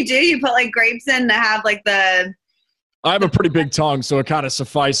that what you do? You put like grapes in to have like the. I have a pretty big tongue, so it kind of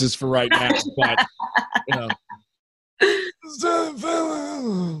suffices for right now. But See,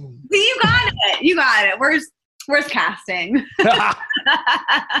 you got it. Where's casting? I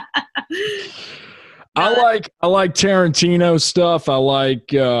like Tarantino stuff. I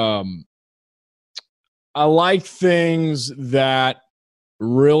like things that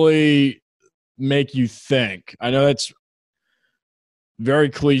really make you think. I know that's very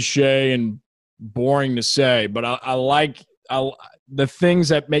cliche and boring to say, but I like the things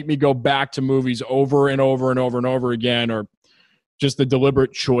that make me go back to movies over and over and over and over again, or just the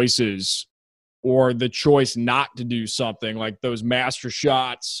deliberate choices or the choice not to do something, like those master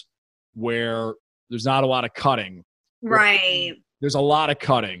shots where there's not a lot of cutting. Right. There's a lot of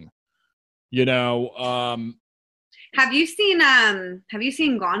cutting, Have you seen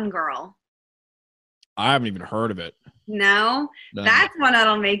Gone Girl? I haven't even heard of it. No? That's one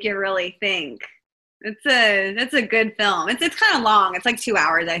that'll make you really think. It's a good film. It's kind of long. It's like 2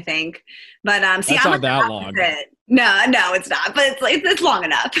 hours, I think. But see, that's I'm not that long. No, it's not. But it's long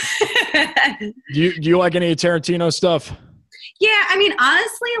enough. Do you like any Tarantino stuff? Yeah, I mean,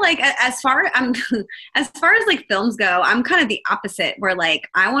 honestly, like as far as like films go, I'm kind of the opposite. Where like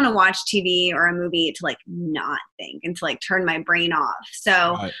I want to watch TV or a movie to like not think and to like turn my brain off.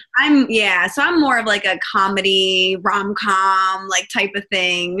 So right. I'm more of like a comedy rom-com like type of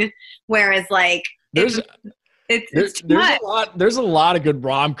thing. Whereas like there's a lot of good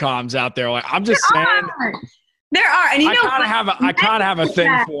rom-coms out there. Like I'm just saying, there are, and I kind of have a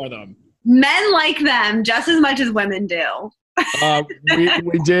thing for them. Men like them just as much as women do.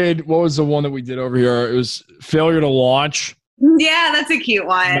 We did. What was the one that we did over here? It was Failure to Launch. Yeah, that's a cute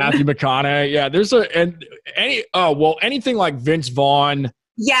one. Matthew McConaughey. Yeah, anything like Vince Vaughn.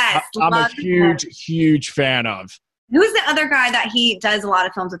 Yes, I'm a huge fan of. Who's the other guy that he does a lot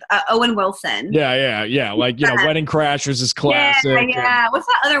of films with? Owen Wilson. Yeah. Like, Wedding Crashers is classic. Yeah. What's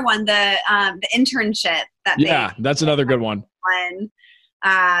that other one? The Internship. That's another good one.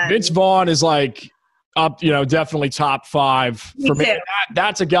 Vince Vaughn is like up, definitely top 5 for me.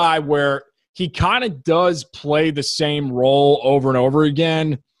 That's a guy where he kind of does play the same role over and over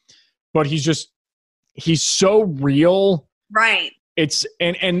again, but he's so real. Right. It's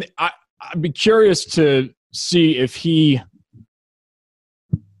and I'd be curious to see if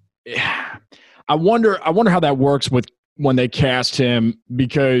I wonder how that works with when they cast him,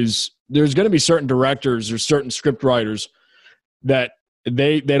 because there's going to be certain directors or certain script writers that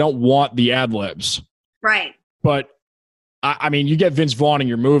they don't want the ad libs. Right. But I mean, you get Vince Vaughn in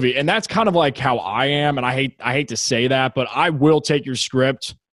your movie, and that's kind of like how I am, and I hate to say that, but I will take your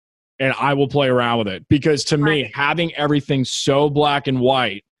script and I will play around with it, because to me, having everything so black and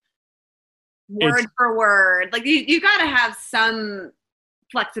white, word for word, like you got to have some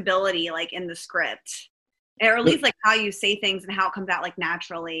flexibility, like in the script, or at least like how you say things and how it comes out like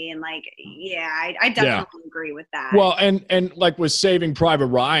naturally, and like I definitely agree with that. Well, and like with Saving Private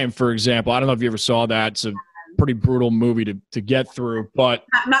Ryan, for example, I don't know if you ever saw that. It's a pretty brutal movie to get through, but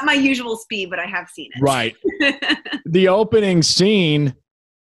not my usual speed, but I have seen it. Right. The opening scene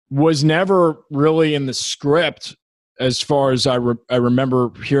was never really in the script, as far as I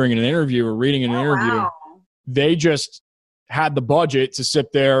remember hearing in an interview or reading in an interview. Wow. They just had the budget to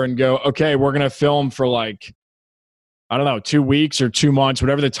sit there and go, okay, we're going to film for like, I don't know, 2 weeks or 2 months,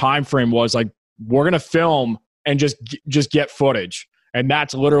 whatever the time frame was. Like, we're going to film and just get footage. And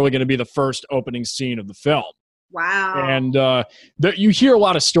that's literally going to be the first opening scene of the film. Wow. And you hear a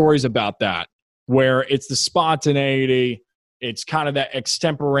lot of stories about that, where it's the spontaneity, it's kind of that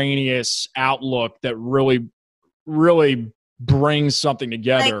extemporaneous outlook that really, really brings something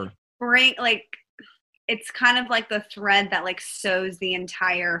together. It's kind of like the thread that like sews the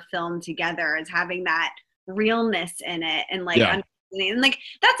entire film together, is having that realness in it, and like, and like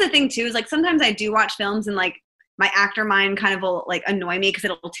that's the thing too, is like sometimes I do watch films and like my actor mind kind of will like annoy me, because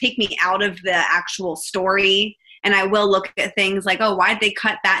it'll take me out of the actual story, and I will look at things like, oh, why'd they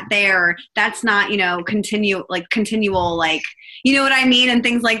cut that there? That's not, continual, like, you know what I mean? And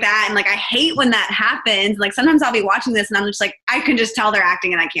things like that. And like, I hate when that happens. Like sometimes I'll be watching this and I'm just like, I can just tell they're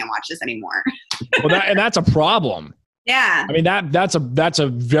acting and I can't watch this anymore. Well, that's a problem. Yeah. I mean, that's a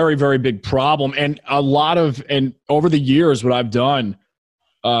very, very big problem. And and over the years, what I've done,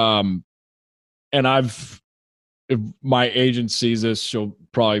 and if my agent sees this, she'll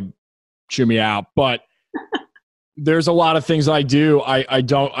probably chew me out, but there's a lot of things I do. I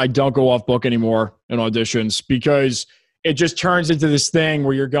don't go off book anymore in auditions, because it just turns into this thing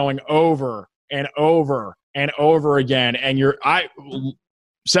where you're going over and over and over again. And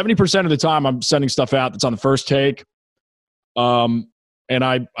 70% of the time I'm sending stuff out that's on the first take. And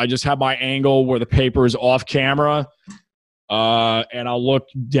I just have my angle where the paper is off camera. And I'll look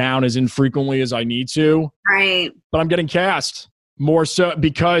down as infrequently as I need to. Right. But I'm getting cast more so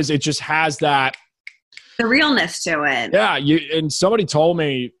because it just has the realness to it. Yeah. And somebody told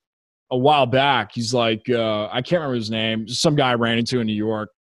me a while back, he's like, I can't remember his name, just some guy I ran into in New York,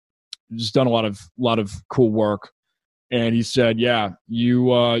 just done a lot of cool work. And he said, yeah,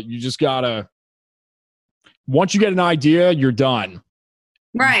 you just gotta, once you get an idea, you're done.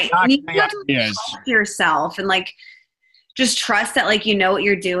 Right. You have to trust yourself and like, just trust that like, you know what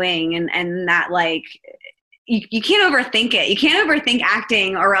you're doing, and that like, you can't overthink it. You can't overthink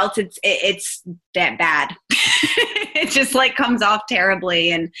acting, or else it's that bad. It just like comes off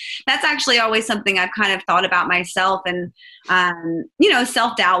terribly. And that's actually always something I've kind of thought about myself. And,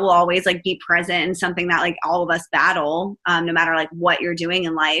 self-doubt will always like be present, and something that like all of us battle, no matter like what you're doing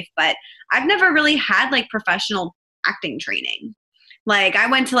in life. But I've never really had like professional acting training. Like I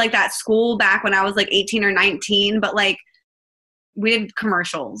went to like that school back when I was like 18 or 19, but like, we did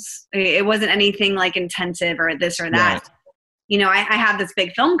commercials. It wasn't anything like intensive or this or that. Right. I have this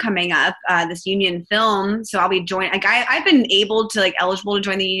big film coming up, this union film. So I'll be joining. Like I've been able to like eligible to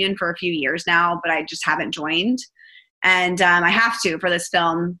join the union for a few years now, but I just haven't joined. And I have to for this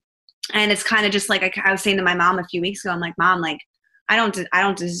film. And it's kind of just like I was saying to my mom a few weeks ago. I'm like, Mom, like I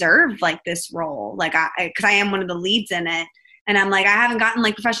don't deserve like this role. Like because I am one of the leads in it. And I'm like, I haven't gotten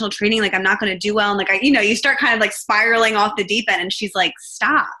like professional training. Like I'm not going to do well. And like, you start kind of like spiraling off the deep end. And she's like,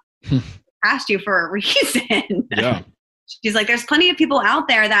 stop. I asked you for a reason. Yeah. She's like, there's plenty of people out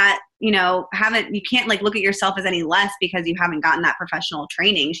there that you can't like look at yourself as any less because you haven't gotten that professional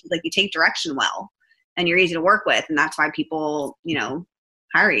training. She's like, you take direction well and you're easy to work with. And that's why people,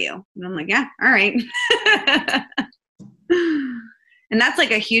 hire you. And I'm like, yeah, all right. And that's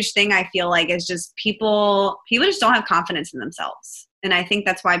like a huge thing I feel like is just people just don't have confidence in themselves. And I think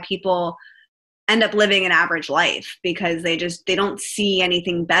that's why people end up living an average life because they don't see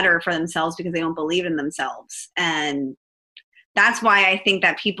anything better for themselves because they don't believe in themselves. And that's why I think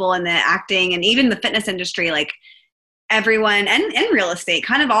that people in the acting and even the fitness industry, like everyone and real estate,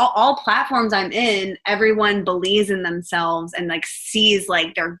 kind of all platforms I'm in, everyone believes in themselves and like sees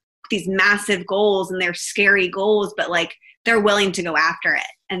like these massive goals and they're scary goals, but like they're willing to go after it.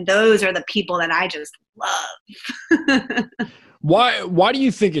 And those are the people that I just love. Why do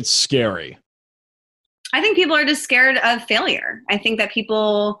you think it's scary? I think people are just scared of failure. I think that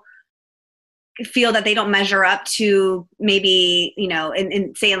people feel that they don't measure up to maybe,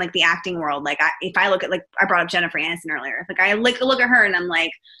 in say in like the acting world. Like if I look at, like I brought up Jennifer Aniston earlier, like I look at her and I'm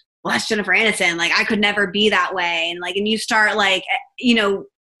like, well, that's Jennifer Aniston. Like I could never be that way. And you start like,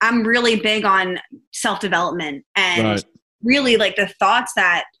 I'm really big on self-development and right. really like the thoughts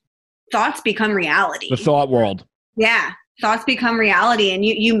become reality. The thought world. Yeah. Thoughts become reality and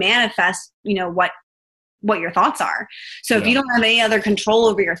you manifest, what your thoughts are. So if you don't have any other control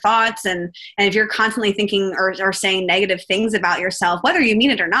over your thoughts and if you're constantly thinking or saying negative things about yourself, whether you mean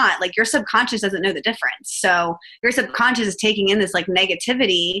it or not, like your subconscious doesn't know the difference. So your subconscious is taking in this like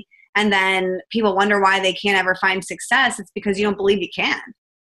negativity and then people wonder why they can't ever find success. It's because you don't believe you can.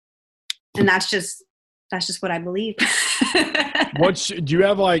 And that's just what I believe. Do you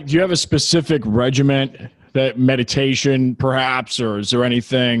have a specific regimen, that meditation perhaps, or is there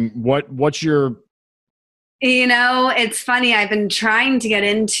anything, what's your... It's funny. I've been trying to get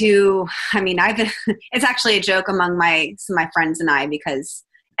into, it's actually a joke among some of my friends and I, because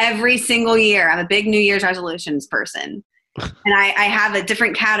every single year I'm a big New Year's resolutions person. And I have a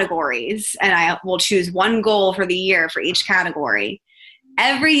different categories and I will choose one goal for the year for each category.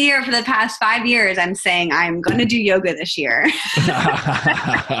 Every year for the past 5 years, I'm saying I'm going to do yoga this year.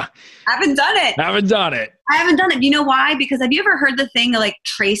 I haven't done it. I haven't done it. You know why? Because have you ever heard the thing like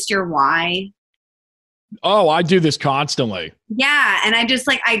trace your why? Oh, I do this constantly. Yeah. And I just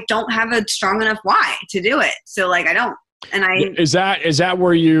I don't have a strong enough why to do it. So I don't. And is that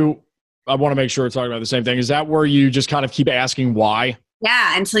where I want to make sure we're talking about the same thing. Is that where you just kind of keep asking why?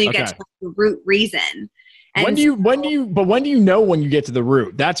 Yeah. Until you get to the root reason. And when do you know when you get to the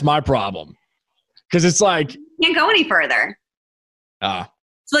root? That's my problem. Cause it's like, you can't go any further. So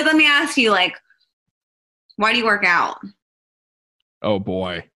let me ask you, why do you work out? Oh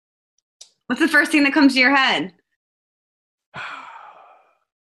boy. What's the first thing that comes to your head?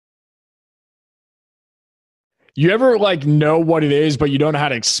 You ever know what it is, but you don't know how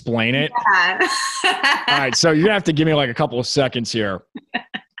to explain it? Yeah. All right. So you're gonna have to give me a couple of seconds here.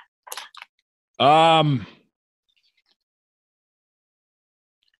 I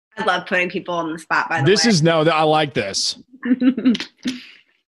love putting people on the spot, by the way. I like this.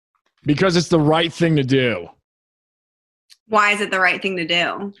 Because it's the right thing to do. Why is it the right thing to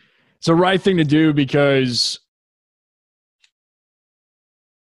do? It's the right thing to do because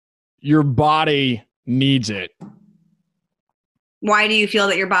your body needs it. Why do you feel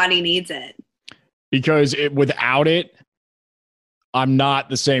that your body needs it? Because without it, I'm not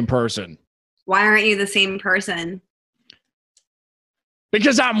the same person. Why aren't you the same person?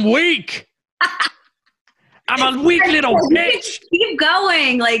 Because I'm weak. I'm a weak little bitch. Keep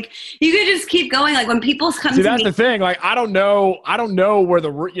going. You could just keep going. When people come to me. That's the thing. I don't know where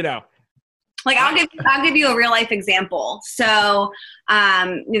I'll give you a real life example. So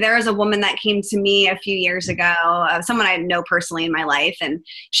there was a woman that came to me a few years ago, someone I know personally in my life, and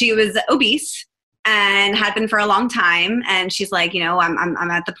she was obese and had been for a long time. And she's like,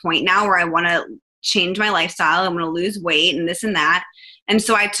 I'm at the point now where I want to change my lifestyle. I want to lose weight and this and that. And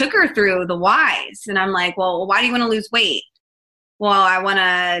so I took her through the whys, and I'm like, well, why do you want to lose weight? Well, I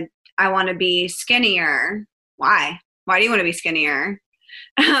want to be skinnier. Why? Why do you want to be skinnier?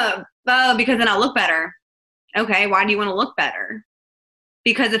 Well, because then I'll look better. Okay. Why do you want to look better?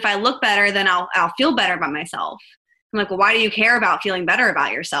 Because if I look better, then I'll feel better about myself. I'm like, well, why do you care about feeling better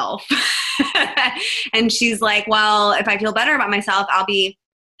about yourself? And she's like, well, if I feel better about myself, I'll be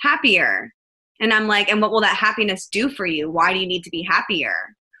happier. And I'm like, and what will that happiness do for you? Why do you need to be happier?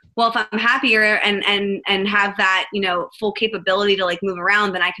 Well, if I'm happier and have that, full capability to move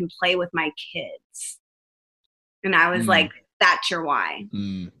around, then I can play with my kids. And I was like, that's your why.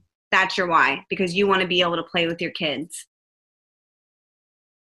 That's your why, because you want to be able to play with your kids.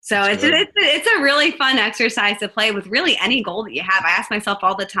 So it's a really fun exercise to play with really any goal that you have. I ask myself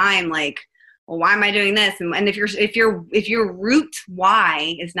all the time, like, well, why am I doing this? And if your root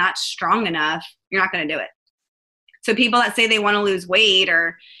why is not strong enough, you're not going to do it. So people that say they want to lose weight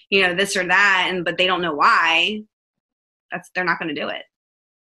or, this or that, but they don't know why, they're not going to do it.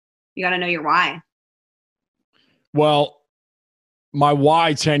 You got to know your why. Well, my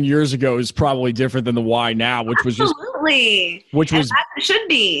why 10 years ago is probably different than the why now, which was absolutely, which was that should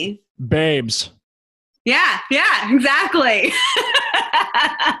be babes. Yeah, exactly.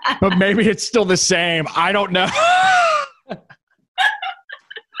 But maybe it's still the same. I don't know.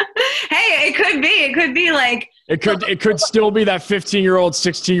 Hey, it could be. It could be like it could still be that 15-year-old,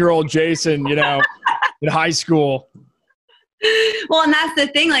 16-year-old Jason, in high school. Well, and that's the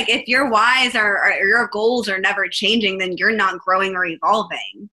thing. Like, if your whys or your goals are never changing, then you're not growing or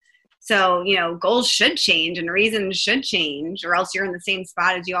evolving. So, goals should change and reasons should change, or else you're in the same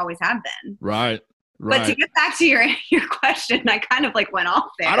spot as you always have been. Right. But to get back to your question, I kind of went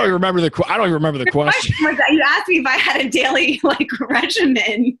off there. I don't even remember the question. Was that you asked me if I had a daily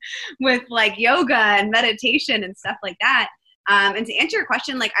regimen with yoga and meditation and stuff like that. And to answer your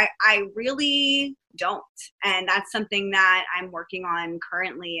question, I really don't. And that's something that I'm working on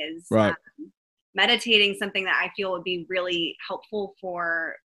currently is meditating, something that I feel would be really helpful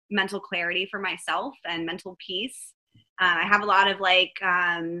for mental clarity for myself and mental peace. I have a lot of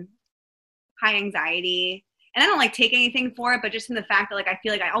high anxiety, and I don't take anything for it, but just in the fact that I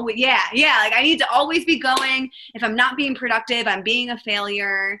feel like I always, I need to always be going. If I'm not being productive, I'm being a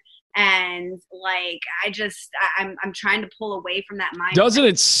failure. And I'm trying to pull away from that mindset. Doesn't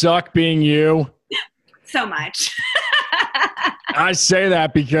it suck being you? So much. I say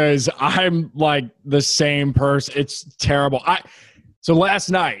that because I'm the same person. It's terrible. So last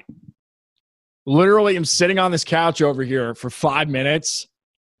night, literally I'm sitting on this couch over here for 5 minutes,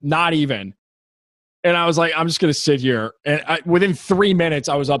 not even. And I was like, I'm just going to sit here. And within 3 minutes,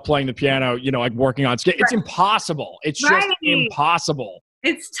 I was up playing the piano, working on skate. It's impossible. It's just impossible.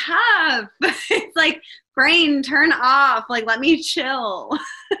 It's tough. It's brain, turn off. Let me chill.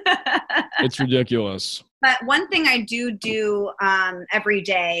 It's ridiculous. But one thing I do every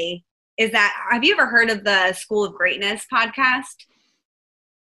day is that, have you ever heard of the School of Greatness podcast?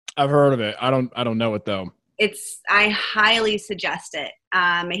 I've heard of it. I don't know it though. I highly suggest it.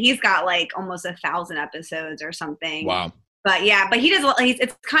 He's got almost 1,000 episodes or something. Wow. But he does.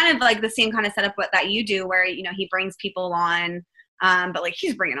 It's kind of the same kind of setup that you do, where he brings people on. But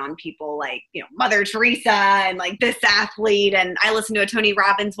he's bringing on people Mother Teresa and this athlete. And I listened to a Tony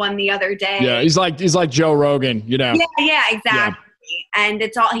Robbins one the other day. Yeah, he's like Joe Rogan, Yeah, exactly. Yeah. And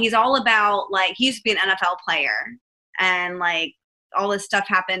he's all about he used to be an NFL player, and all this stuff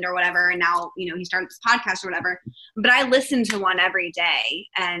happened or whatever, and now he started this podcast or whatever. But I listen to one every day,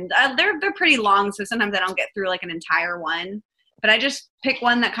 and they're pretty long, so sometimes I don't get through an entire one. But I just pick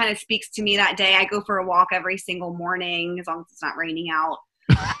one that kind of speaks to me that day. I go for a walk every single morning, as long as it's not raining out.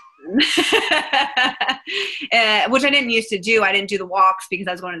 Which I didn't used to do. I didn't do the walks because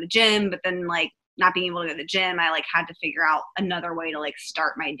I was going to the gym, but then not being able to go to the gym, I had to figure out another way to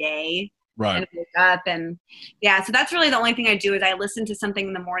start my day. Right. And wake up, and so that's really the only thing I do is I listen to something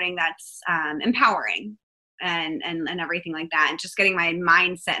in the morning that's empowering and everything like that, and just getting my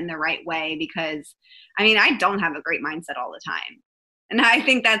mindset in the right way, because I don't have a great mindset all the time. And I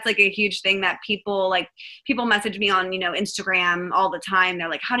think that's a huge thing that people message me on, Instagram all the time. They're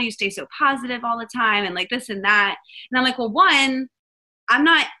like, how do you stay so positive all the time? And this and that. And I'm like, well, one, I'm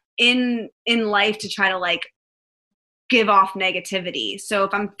not in life to try to give off negativity. So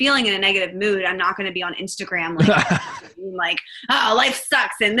if I'm feeling in a negative mood, I'm not going to be on Instagram oh, life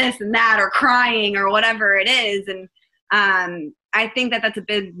sucks and this and that, or crying or whatever it is. And I think that that's a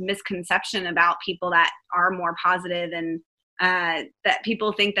big misconception about people that are more positive, and that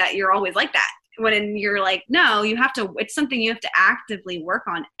people think that you're always like that. When you're no, you have to, it's something you have to actively work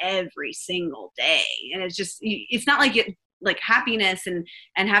on every single day. And it's not happiness and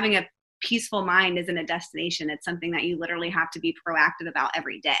having a peaceful mind isn't a destination. It's something that you literally have to be proactive about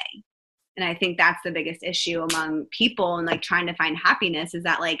every day. And I think that's the biggest issue among people, and trying to find happiness, is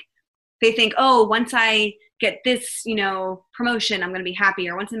that they think, oh, once I get this, promotion, I'm going to be happy,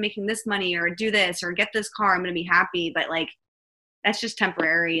 or once I'm making this money, or do this, or get this car, I'm going to be happy. But that's just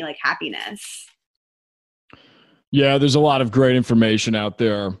temporary happiness. Yeah, there's a lot of great information out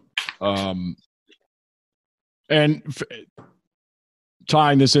there.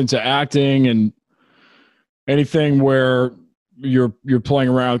 Tying this into acting and anything where you're playing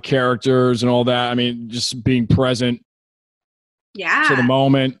around with characters and all that. Just being present to the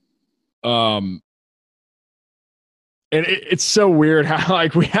moment. And it's so weird how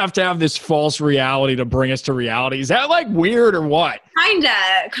like we have to have this false reality to bring us to reality. Is that like weird or what?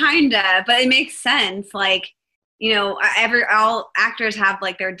 Kinda, but it makes sense. Like, you know, all actors have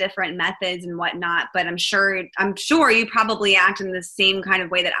like their different methods and whatnot, but I'm sure you probably act in the same kind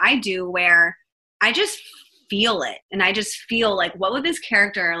of way that I do, where I just feel it. And I just feel like, what would this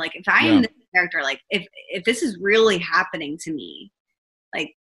character, like if I am this character, like if this is really happening to me,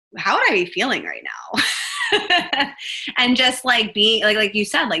 like how would I be feeling right now? And just like being like you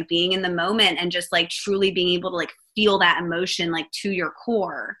said, like being in the moment and just like truly being able to like feel that emotion like to your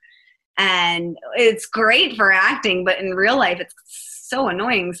core. And it's great for acting, but in real life it's so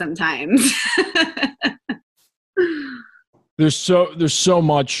annoying sometimes. There's so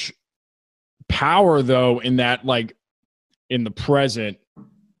much power though in that, like in the present.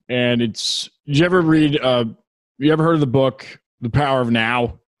 And did you ever read you ever heard of the book The Power of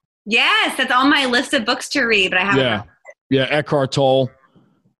Now? Yes, that's on my list of books to read, but I haven't. Yeah, Eckhart Tolle.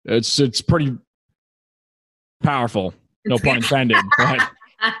 It's pretty powerful. No pun intended. But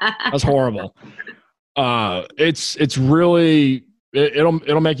that's horrible. It's really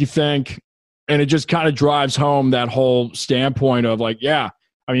it'll make you think, and it just kind of drives home that whole standpoint of like, yeah,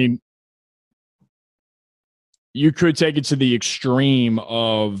 I mean, you could take it to the extreme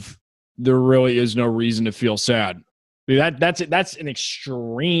of there really is no reason to feel sad. That's an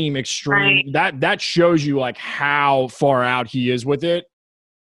extreme. Right. That shows you like how far out he is with it,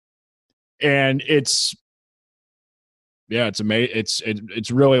 and it's amazing.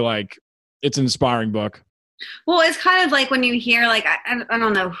 It's really like it's an inspiring book. Well, it's kind of like when you hear like I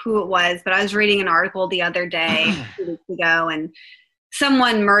don't know who it was, but I was reading an article the other day, 2 weeks ago, and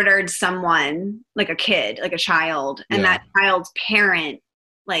someone murdered someone, like a kid, like a child, and that child's parent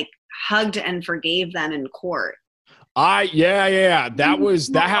like hugged and forgave them in court. That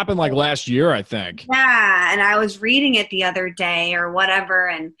happened like last year, I think. Yeah, and I was reading it the other day or whatever,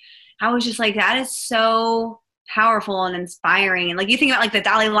 and I was just like, that is so powerful and inspiring. And like you think about like the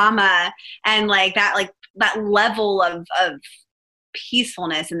Dalai Lama and like that level of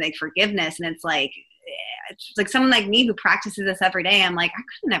peacefulness and like forgiveness, and it's like someone like me who practices this every day. I'm like, I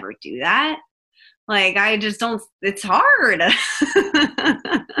could never do that. Like I just don't. It's hard.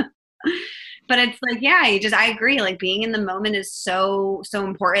 But it's like, yeah, I agree. Like being in the moment is so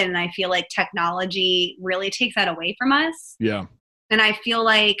important. And I feel like technology really takes that away from us. Yeah. And I feel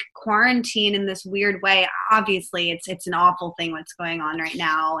like quarantine in this weird way, obviously it's an awful thing what's going on right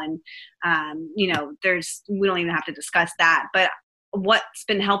now. And, you know, we don't even have to discuss that. But what's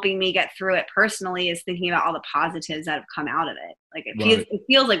been helping me get through it personally is thinking about all the positives that have come out of it. Like it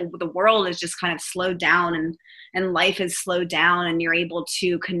feels like the world is just kind of slowed down and life is slowed down, and you're able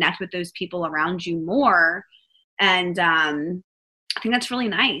to connect with those people around you more. And I think that's really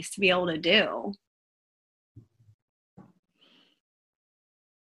nice to be able to do.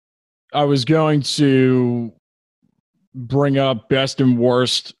 I was going to bring up best and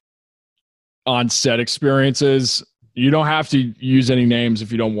worst on set experiences. You don't have to use any names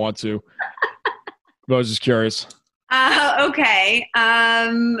if you don't want to. But I was just curious. Okay.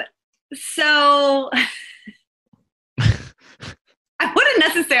 So I wouldn't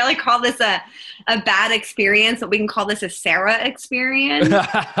necessarily call this a bad experience, but we can call this a Sarah experience.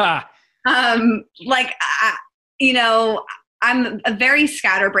 You know, I'm a very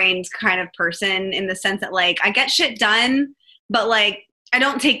scatterbrained kind of person in the sense that like I get shit done, but like I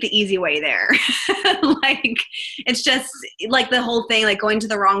don't take the easy way there. Like it's just like the whole thing, like going to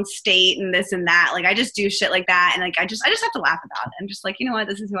the wrong state and this and that. Like I just do shit like that, and like I just have to laugh about it. I'm just like, you know what,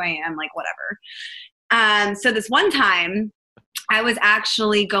 this is who I am. Like whatever. So this one time, I was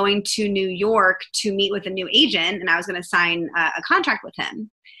actually going to New York to meet with a new agent, and I was going to sign a contract with him.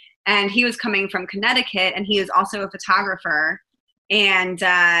 And he was coming from Connecticut, and he was also a photographer. And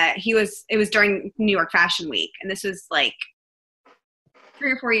it was during New York Fashion Week, and this was like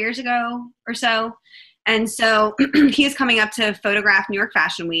 3 or 4 years ago or so. And so he was coming up to photograph New York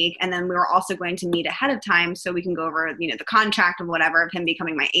Fashion Week. And then we were also going to meet ahead of time so we can go over, you know, the contract or whatever of him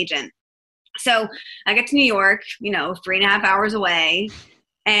becoming my agent. So I get to New York, you know, 3.5 hours away,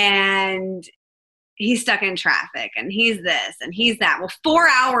 and he's stuck in traffic, and he's this and he's that. Well, 4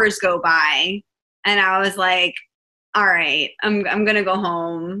 hours go by, and I was like, all right, I'm going to go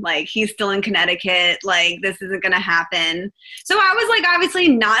home. Like he's still in Connecticut. Like this isn't going to happen. So I was like, obviously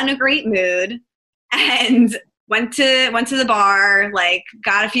not in a great mood, and went to the bar, like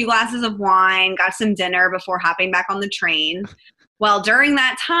got a few glasses of wine, got some dinner before hopping back on the train. Well, during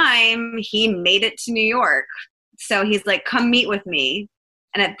that time, he made it to New York. So he's like, come meet with me.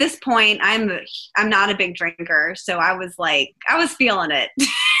 And at this point, I'm not a big drinker. So I was feeling it.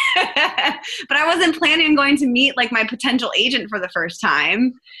 But I wasn't planning on going to meet like my potential agent for the first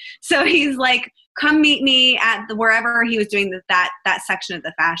time. So he's like, come meet me at wherever he was doing that section of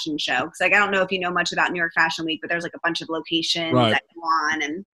the fashion show. Cause like, I don't know if you know much about New York Fashion Week, but there's like a bunch of locations that go on.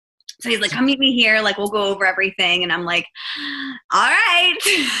 And so he's like, come meet me here. Like, we'll go over everything. And I'm like, all right.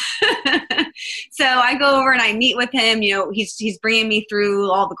 So I go over and I meet with him. You know, he's bringing me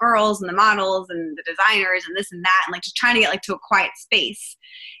through all the girls and the models and the designers and this and that. And like, just trying to get like to a quiet space.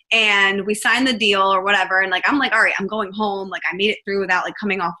 And we signed the deal or whatever. And like, I'm like, all right, I'm going home. Like, I made it through without like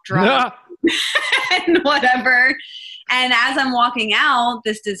coming off drunk and whatever. And as I'm walking out,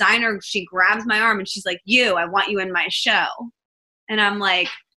 this designer, she grabs my arm and she's like, I want you in my show. And I'm like,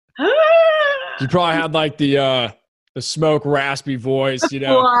 you probably had like the smoke raspy voice, you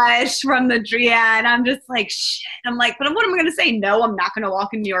know, blush from the and I'm just like, shit. I'm like, but what am I going to say? No, I'm not going to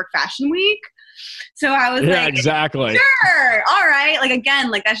walk in New York Fashion Week. So I was like, exactly. Sure. All right. Like, again,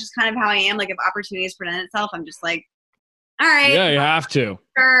 like that's just kind of how I am. Like if opportunities present itself, I'm just like, all right. Yeah, you have to.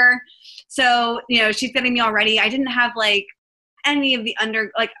 Sure. So, you know, she's getting me all ready. I didn't have like any of the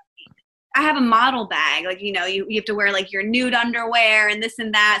I have a model bag, like, you know, you have to wear like your nude underwear and this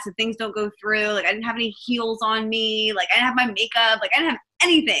and that. So things don't go through. Like I didn't have any heels on me. Like I didn't have my makeup. Like I didn't have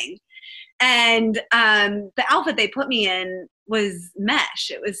anything. And the outfit they put me in was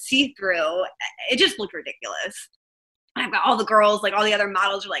mesh. It was see-through. It just looked ridiculous. I've got all the girls, like all the other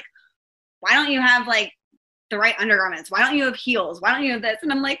models are like, why don't you have like the right undergarments? Why don't you have heels? Why don't you have this?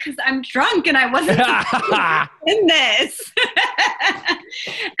 And I'm like, because I'm drunk and I wasn't in this.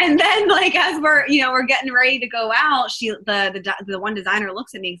 And then like as we're getting ready to go out, the one designer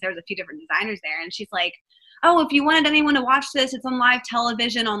looks at me because there was a few different designers there, and she's like, oh, if you wanted anyone to watch this, it's on live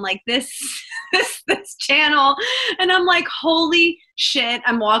television on like this channel. And I'm like, holy shit,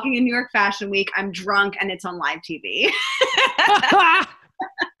 I'm walking in New York Fashion Week, I'm drunk, and it's on live TV.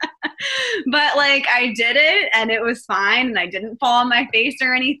 But like I did it and it was fine and I didn't fall on my face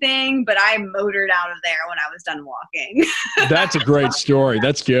or anything, but I motored out of there when I was done walking. That's a great story.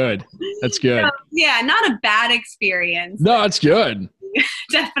 That's good. That's good. So, yeah, not a bad experience. No, it's good.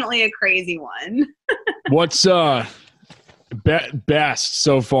 Definitely a crazy one. What's best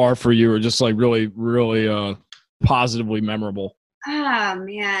so far for you, or just like really, really positively memorable? Oh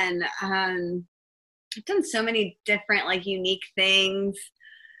man. I've done so many different like unique things.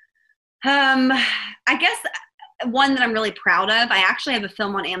 I guess one that I'm really proud of, I actually have a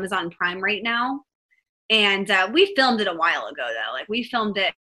film on Amazon Prime right now. And we filmed it a while ago though. Like we filmed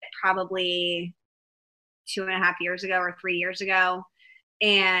it probably 2.5 years ago or 3 years ago.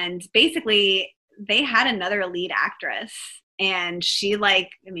 And basically they had another lead actress, and she like,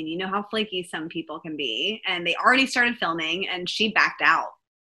 I mean, you know how flaky some people can be, and they already started filming and she backed out.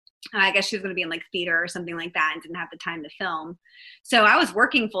 I guess she was going to be in like theater or something like that and didn't have the time to film. So I was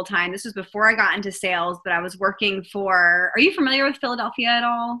working full time. This was before I got into sales, but I was working are you familiar with Philadelphia at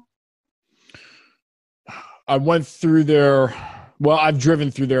all? I went through there. Well, I've driven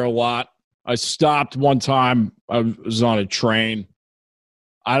through there a lot. I stopped one time. I was on a train.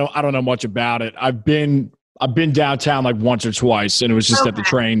 I don't know much about it. I've been downtown like once or twice, and it was just at the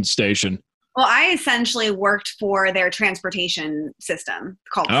train station. Well, I essentially worked for their transportation system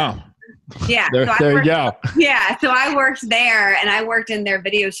called. Oh, yeah. There you go. Yeah. So I worked there, and I worked in their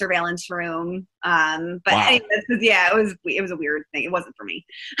video surveillance room. But wow. anyways, yeah, it was a weird thing. It wasn't for me.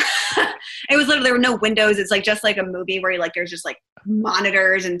 It was literally, there were no windows. It's like just like a movie where there's just like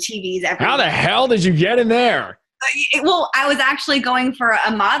monitors and TVs everywhere. How the hell did you get in there? Well, I was actually going for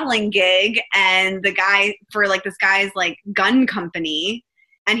a modeling gig, and the guy for like this guy's like gun company.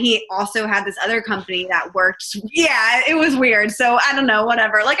 And he also had this other company that worked. Yeah, it was weird. So I don't know,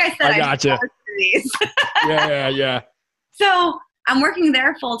 whatever. Like I said, I gotcha. Yeah. So I'm working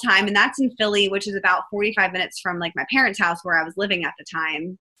there full time, and that's in Philly, which is about 45 minutes from like my parents' house where I was living at the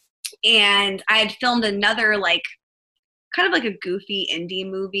time. And I had filmed another like kind of like a goofy indie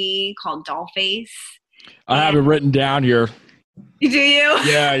movie called Dollface. I have it written down here. Do you?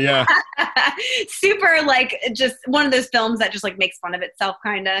 Yeah. Super, like, just one of those films that just, like, makes fun of itself,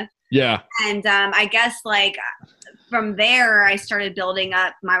 kind of. Yeah. And I guess, like, from there, I started building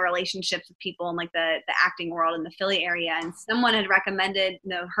up my relationships with people in, like, the acting world in the Philly area. And someone had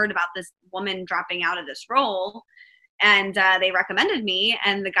heard about this woman dropping out of this role. And they recommended me.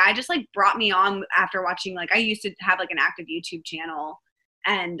 And the guy just, like, brought me on after watching, like, I used to have, like, an active YouTube channel.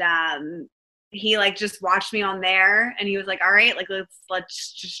 And he like just watched me on there, and he was like, all right, like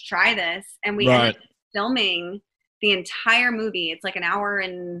let's just try this. And we ended up filming the entire movie. It's like an hour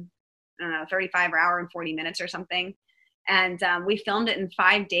and I don't know, 35 or hour and 40 minutes or something. And we filmed it in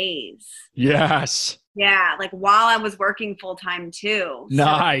 5 days. Yes. Yeah, like while I was working full time too.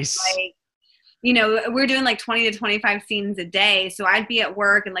 Nice. So, like, you know, we're doing like 20 to 25 scenes a day. So I'd be at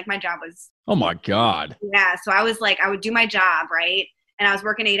work and like my job was. Oh my God. Yeah. So I was like, I would do my job, right? And I was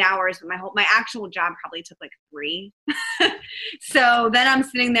working 8 hours, but my actual job probably took like 3. So then I'm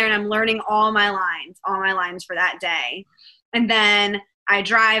sitting there and I'm learning all my lines for that day. And then I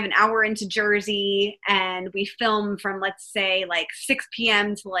drive an hour into Jersey and we film from, let's say, like 6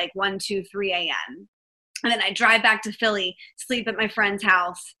 p.m. to like 1, 2, 3 a.m. And then I drive back to Philly, sleep at my friend's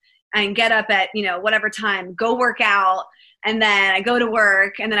house, and get up at, you know, whatever time, go work out. And then I go to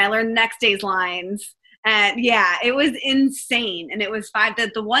work, and then I learn the next day's lines. And yeah, it was insane. And it was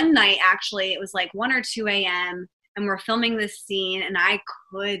the one night, actually, it was like 1 or 2 a.m. and we're filming this scene, and I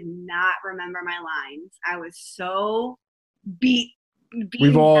could not remember my lines. I was so beat.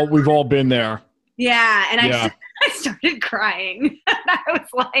 We've all been there. Yeah. And I started crying. I was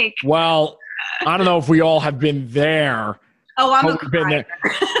like, well, I don't know if we all have been there. Oh, I'm a crier.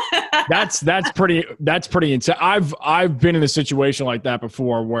 That's pretty intense. I've been in a situation like that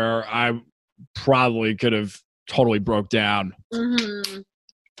before where I probably could have totally broke down. Mm-hmm.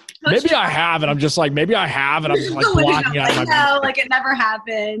 Maybe I have, and I'm just like, maybe I have, and I'm just like blocking out my no, like it never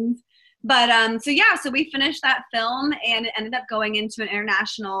happened. But so we finished that film, and it ended up going into an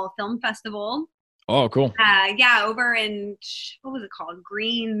international film festival. Oh, cool. Over in, what was it called?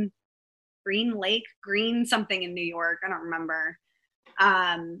 Green Lake, Green something in New York. I don't remember.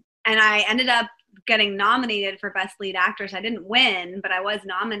 And I ended up getting nominated for Best Lead Actress. I didn't win, but I was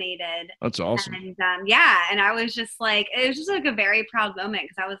nominated. That's awesome. And and I was just like, it was just like a very proud moment,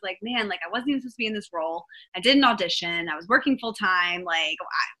 because I was like, man, like I wasn't even supposed to be in this role. I did an audition. I was working full time.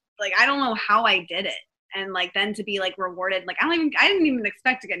 I don't know how I did it. And like then to be like rewarded, like I didn't even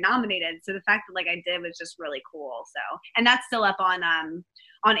expect to get nominated. So the fact that like I did was just really cool. So, and that's still up on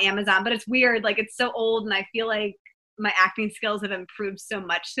Amazon, but it's weird. Like it's so old, and I feel like my acting skills have improved so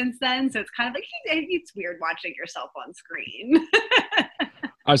much since then. So it's kind of like, it's weird watching yourself on screen.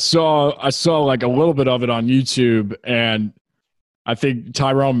 I saw like a little bit of it on YouTube, and I think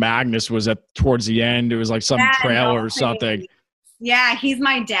Tyrone Magnus was towards the end. It was like some trailer or something. Yeah, he's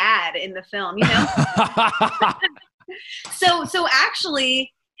my dad in the film, you know? So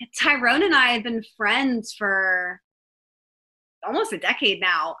actually, Tyrone and I have been friends for almost a decade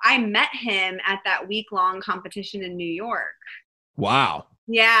now. I met him at that week-long competition in New York. Wow.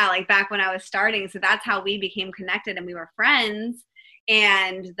 Yeah, like back when I was starting. So that's how we became connected, and we were friends.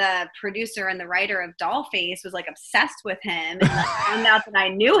 And the producer and the writer of Dollface was like obsessed with him, and like, found out that I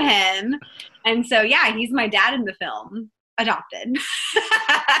knew him. And so, yeah, he's my dad in the film. Adopted.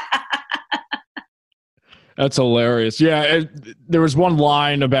 That's hilarious. Yeah, there was one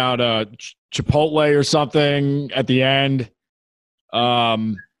line about Chipotle or something at the end,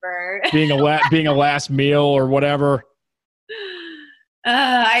 being a last meal or whatever.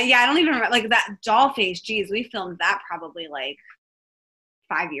 I don't even remember, like that Dollface. Geez, we filmed that probably like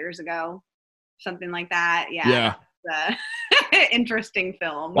 5 years ago, something like that. Yeah. Interesting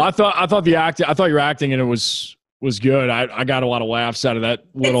film. Well, I thought your acting in it was good. I got a lot of laughs out of that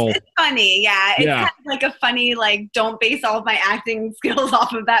little. It's funny, yeah. It's kind of like a funny, like, don't base all of my acting skills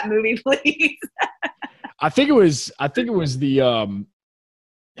off of that movie, please. I think it was the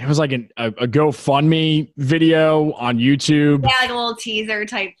it was like a GoFundMe video on YouTube. Yeah, like a little teaser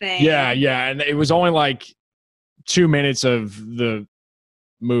type thing. Yeah, and it was only like 2 minutes of the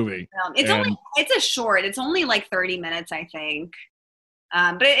movie. It's a short. It's only like 30 minutes, I think.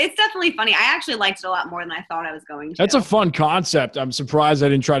 But it's definitely funny. I actually liked it a lot more than I thought I was going to. That's a fun concept. I'm surprised I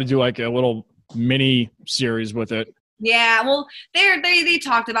didn't try to do like a little mini series with it. Yeah, well, they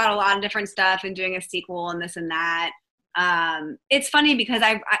talked about a lot of different stuff and doing a sequel and this and that. It's funny because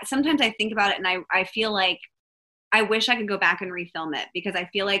I sometimes I think about it and I feel like I wish I could go back and refilm it, because I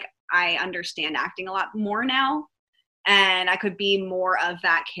feel like I understand acting a lot more now. And I could be more of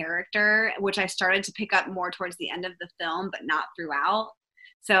that character, which I started to pick up more towards the end of the film, but not throughout.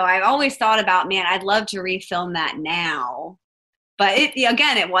 So I've always thought about, man, I'd love to refilm that now. But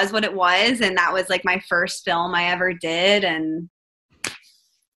it was what it was. And that was like my first film I ever did. And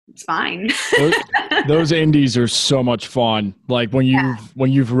it's fine. those indies are so much fun. Like when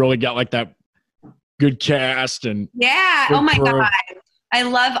you've really got like that good cast and oh my God. I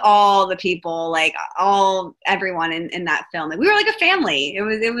love all the people, like everyone in that film. Like, we were like a family.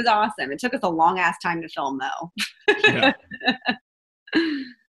 It was awesome. It took us a long ass time to film though. Yeah.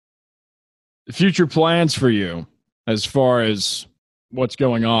 Future plans for you as far as what's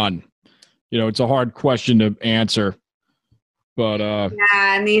going on. You know, it's a hard question to answer, But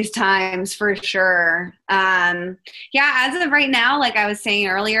yeah, in these times for sure. Yeah, as of right now, like I was saying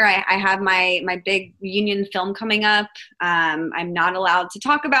earlier, I have my big union film coming up. I'm not allowed to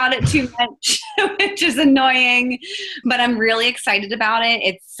talk about it too much, which is annoying, but I'm really excited about it.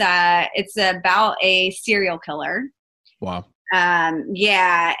 It's about a serial killer. wow.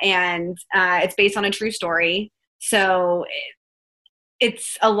 Yeah, and it's based on a true story. So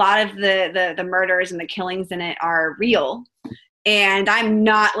it's a lot of the murders and the killings in it are real. And I'm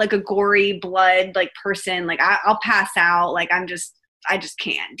not like a gory blood like person. Like I'll pass out. Like I just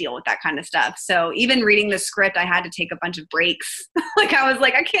can't deal with that kind of stuff. So even reading the script, I had to take a bunch of breaks. Like I was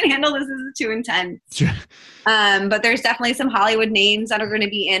like, I can't handle this. This is too intense. But there's definitely some Hollywood names that are going to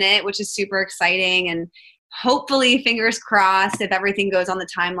be in it, which is super exciting. And hopefully, fingers crossed, if everything goes on the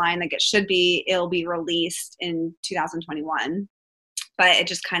timeline like it should be, it'll be released in 2021. But it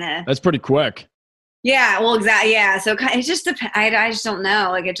just kind of... That's pretty quick. Yeah, well, exactly. Yeah, so it just depends. I just don't know.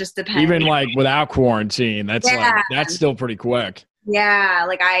 Like, it just depends. Even like without quarantine, that's still pretty quick. Yeah,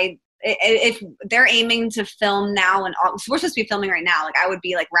 like if they're aiming to film now and we're supposed to be filming right now. Like, I would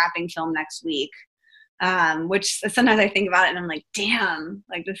be like wrapping film next week. Which sometimes I think about it and I'm like, damn,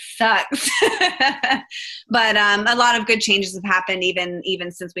 like this sucks. But a lot of good changes have happened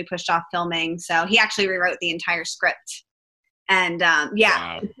even since we pushed off filming. So he actually rewrote the entire script. And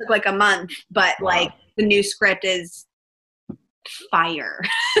wow. It took like a month, but like the new script is fire.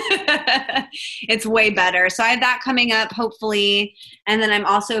 It's way better. So I have that coming up, hopefully. And then I'm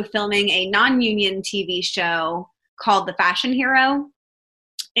also filming a non-union TV show called The Fashion Hero.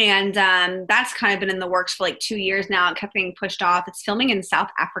 And that's kind of been in the works for like 2 years now. It kept getting pushed off. It's filming in South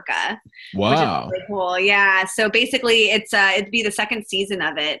Africa. Wow. Which is really cool. Yeah. So basically it'd be the second season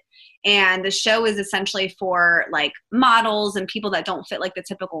of it. And the show is essentially for like models and people that don't fit like the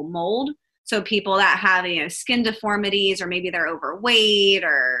typical mold. So people that have, skin deformities, or maybe they're overweight,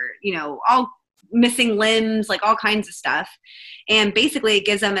 or, all missing limbs, like all kinds of stuff. And basically it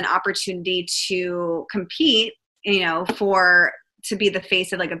gives them an opportunity to compete, to be the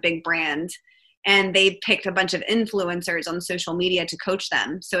face of like a big brand. And they picked a bunch of influencers on social media to coach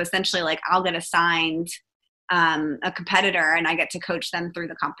them. So essentially like I'll get assigned a competitor and I get to coach them through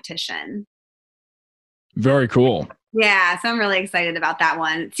the competition. Very cool. Yeah, so I'm really excited about that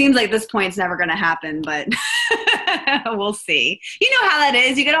one. It seems like this point's never going to happen, but we'll see. You know how that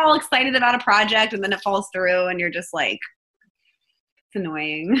is. You get all excited about a project and then it falls through and you're just like, it's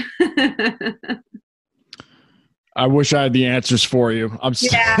annoying. I wish I had the answers for you. I'm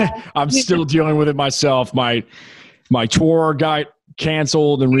still dealing with it myself. My tour got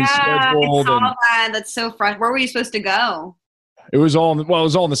canceled and rescheduled. I saw that. That's so frustrating. Where were you supposed to go? It was all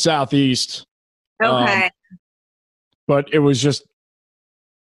in the Southeast. Okay. But it was just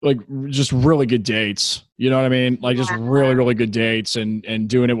really good dates. You know what I mean? Like just really, really good dates and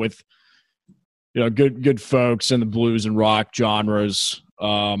doing it with, good folks in the blues and rock genres.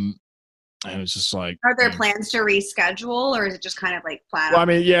 And it's just like, are there plans to reschedule, or is it just kind of like flat? Well, I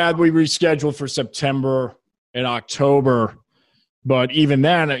mean, yeah, we rescheduled for September and October, but even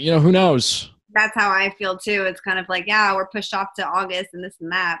then, who knows? That's how I feel too. It's kind of like, yeah, we're pushed off to August and this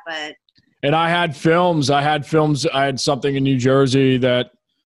and that, but. And I had films. I had something in New Jersey that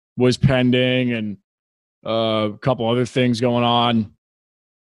was pending, and a couple other things going on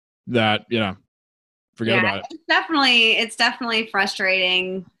that, forget about it. It's definitely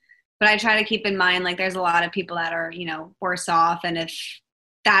frustrating, but I try to keep in mind, like, there's a lot of people that are, worse off. And if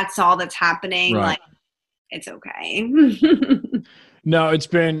that's all that's happening, right, like, it's okay. No, it's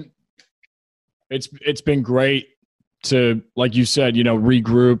been great to, like you said,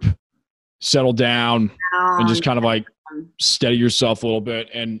 regroup, settle down, and just kind of like steady yourself a little bit.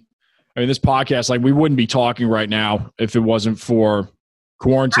 And I mean, this podcast, like, we wouldn't be talking right now if it wasn't for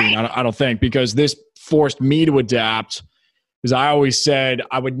quarantine. Right. I don't think, because this forced me to adapt, because I always said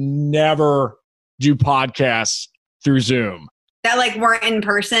I would never do podcasts through Zoom. That like weren't in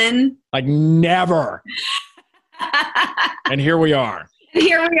person? Like never. And here we are.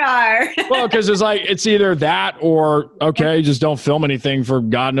 Here we are. Well, because it's either that or, okay, just don't film anything for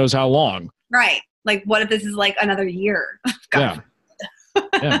God knows how long. Right. Like, what if this is like another year? Yeah.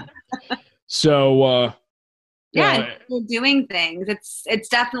 Yeah. So, doing things. It's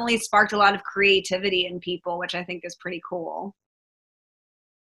definitely sparked a lot of creativity in people, which I think is pretty cool.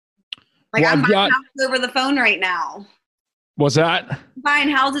 Like, I'm buying houses over the phone right now. What's that? I'm buying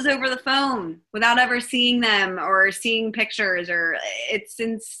houses over the phone without ever seeing them or seeing pictures, or it's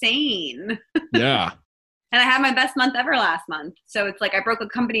insane. Yeah. And I had my best month ever last month. So it's like I broke a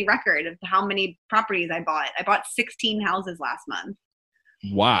company record of how many properties I bought. I bought 16 houses last month.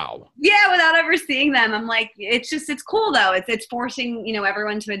 Wow. Yeah, without ever seeing them. I'm like, it's cool though. It's forcing,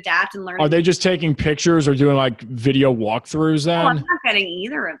 everyone to adapt and learn. Are they just taking pictures or doing like video walkthroughs then? Oh, I'm not getting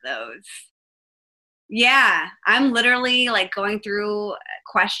either of those. Yeah, I'm literally like going through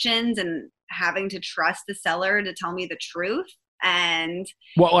questions and having to trust the seller to tell me the truth. And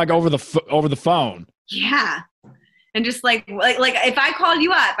what, like over the phone? Yeah. And just like if I called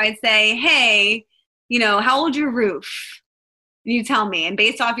you up, I'd say, hey, how old's your roof? You tell me. And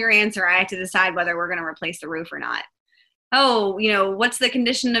based off your answer, I have to decide whether we're going to replace the roof or not. Oh, what's the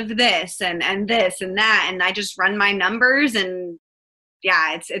condition of this and this and that? And I just run my numbers, and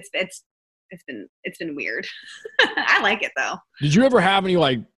yeah, it's been weird. I like it though. Did you ever have any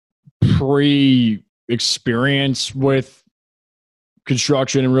like pre-experience with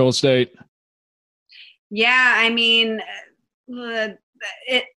construction and real estate? Yeah, I mean,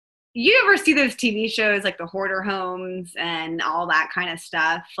 you ever see those TV shows like the hoarder homes and all that kind of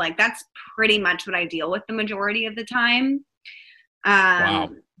stuff? Like that's pretty much what I deal with the majority of the time. Wow.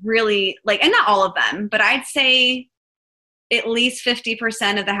 Really, like, and not all of them, but I'd say at least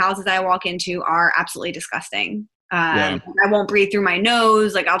 50% of the houses I walk into are absolutely disgusting. I won't breathe through my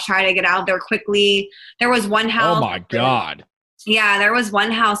nose. Like I'll try to get out there quickly. There was one house. Oh my God. Yeah, there was one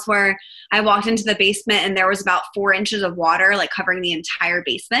house where I walked into the basement and there was about 4 inches of water, like covering the entire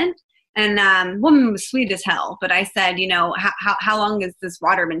basement. And woman was sweet as hell. But I said, how long has this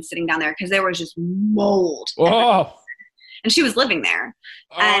water been sitting down there? Because there was just mold. Oh. And she was living there.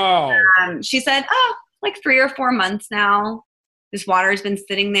 Oh. And she said, like 3 or 4 months now. This water has been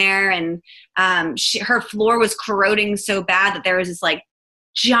sitting there, and her floor was corroding so bad that there was this like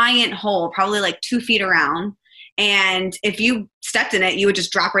giant hole, probably like 2 feet around. And if you stepped in it, you would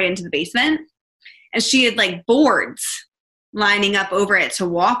just drop right into the basement. And she had like boards lining up over it to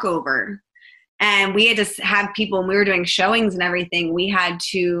walk over. And we had to have people, when we were doing showings and everything, we had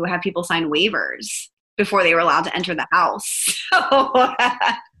to have people sign waivers before they were allowed to enter the house. So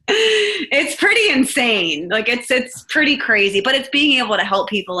it's pretty insane. Like it's pretty crazy, but it's being able to help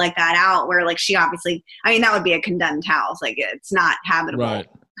people like that out where like she obviously, I mean, that would be a condemned house. Like it's not habitable.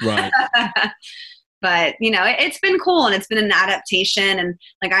 Right. But, it's been cool, and it's been an adaptation. And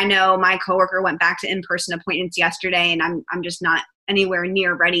like, I know my coworker went back to in-person appointments yesterday, and I'm just not anywhere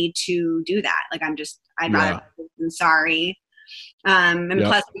near ready to do that. Like I'd rather than sorry.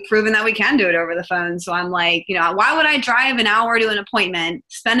 Plus we've proven that we can do it over the phone. So I'm like, why would I drive an hour to an appointment,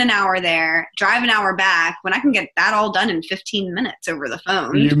 spend an hour there, drive an hour back when I can get that all done in 15 minutes over the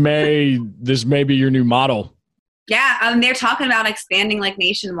phone? This may be your new model. Yeah. They're talking about expanding like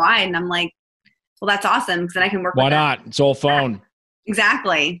nationwide. And I'm like, well, that's awesome, because then I can work. Why not? It's all phone.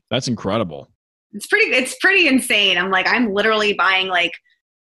 Exactly. That's incredible. It's pretty insane. I'm like, I'm literally buying like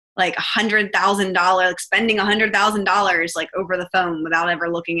 $100,000, spending $100,000 like over the phone without ever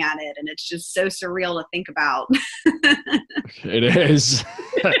looking at it. And it's just so surreal to think about. It is.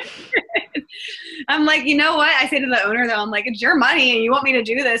 I'm like, you know what? I say to the owner though, I'm like, it's your money and you want me to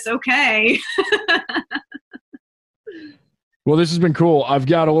do this. Okay. Well, this has been cool. I've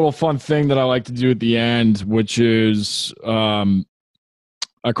got a little fun thing that I like to do at the end, which is I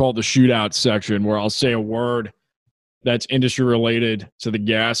call it the shootout section, where I'll say a word that's industry related to the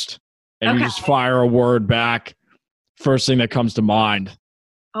guest, and you just fire a word back, first thing that comes to mind.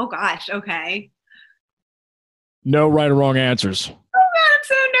 Oh, gosh. Okay. No right or wrong answers. Oh, God, I'm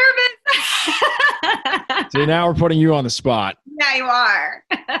so nervous. See, now we're putting you on the spot. Yeah, you are.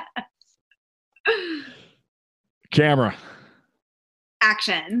 Camera.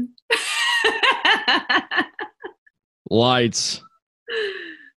 Action. Lights.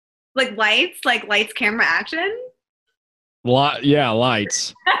 Like lights, camera, action?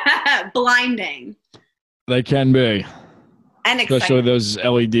 Lights. Blinding. They can be. And especially exciting. Those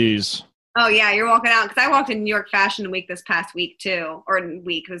LEDs. Oh, yeah, you're walking out. Because I walked in New York Fashion Week this past week, too. Or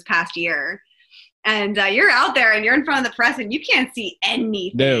this past year. And you're out there and you're in front of the press and you can't see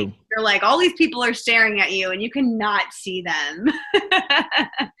anything. No. You're like, all these people are staring at you and you cannot see them.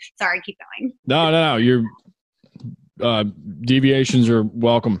 Sorry, keep going. No. Your deviations are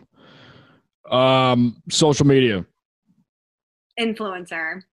welcome. Social media.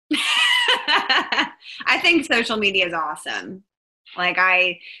 Influencer. I think social media is awesome. Like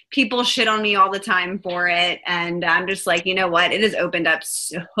people shit on me all the time for it. And I'm just like, you know what? It has opened up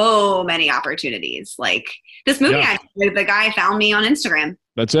so many opportunities. Like this movie, the guy found me on Instagram.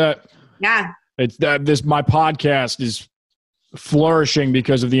 That's it. Yeah. It's my podcast is flourishing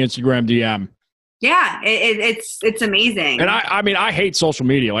because of the Instagram DM. Yeah. It's amazing. And I mean, I hate social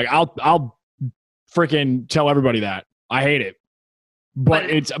media. Like I'll freaking tell everybody that I hate it,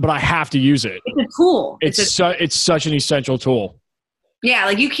 but I have to use it. It's a tool. It's such an essential tool. Yeah,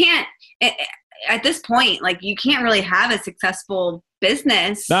 like you can't at this point, like you can't really have a successful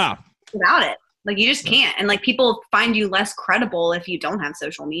business without it. Like you just can't. And like people find you less credible if you don't have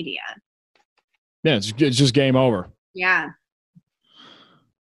social media. Yeah, it's just game over. Yeah.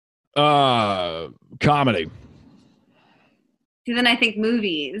 Comedy. See, then I think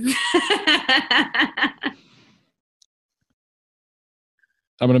movies.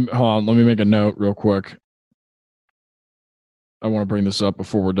 Hold on, let me make a note real quick. I want to bring this up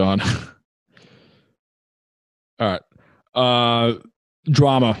before we're done. All right.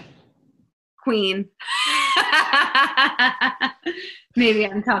 Drama. Queen. Maybe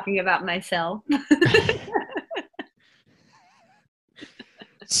I'm talking about myself.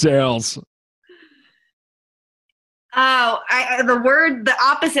 Sales. Oh, the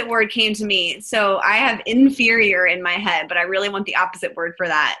opposite word came to me. So I have inferior in my head, but I really want the opposite word for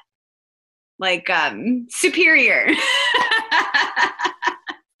that. Like, superior.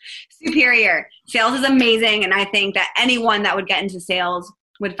 Superior. Sales is amazing. And I think that anyone that would get into sales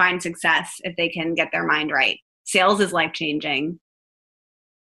would find success if they can get their mind right. Sales is life-changing.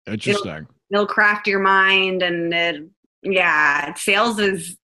 Interesting. It'll craft your mind. And sales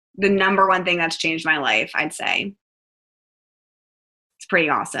is the number one thing that's changed my life, I'd say. It's pretty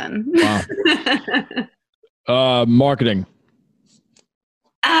awesome. Wow. Marketing.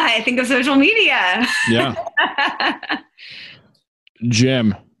 I think of social media. Yeah.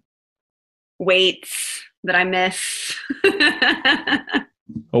 Gym. Weights that I miss.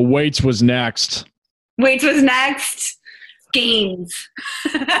 Weights was next. Weights was next. Gains.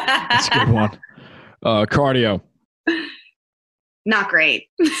 That's a good one. Cardio. Not great.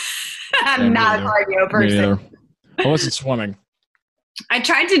 I'm not a cardio person. Unless it's swimming. I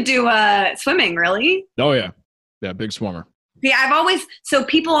tried to do swimming, really. Oh, yeah. Yeah, big swimmer. Yeah, so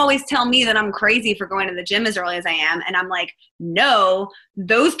people always tell me that I'm crazy for going to the gym as early as I am. And I'm like, no,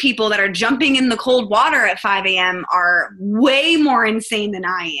 those people that are jumping in the cold water at 5 a.m. are way more insane than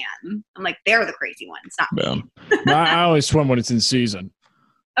I am. I'm like, they're the crazy ones, not me. I always swim when it's in season.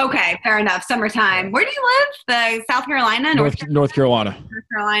 Okay, fair enough. Summertime. Where do you live? South Carolina? North Carolina. North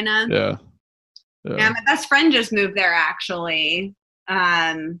Carolina. Yeah. Yeah, my best friend just moved there actually,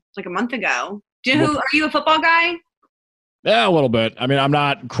 like a month ago. Are you a football guy? Yeah, a little bit. I mean, I'm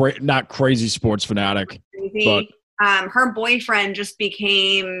not crazy sports fanatic. But her boyfriend just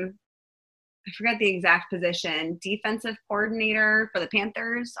became, I forget the exact position, defensive coordinator for the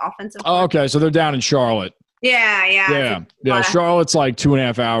Panthers, offensive. Oh, okay. So they're down in Charlotte. Yeah. Charlotte's like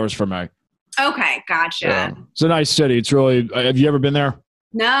 2.5 hours from me. Okay, gotcha. Yeah. It's a nice city. It's really. Have you ever been there?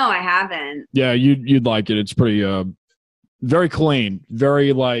 No, I haven't. Yeah, you'd like it. It's pretty, very clean.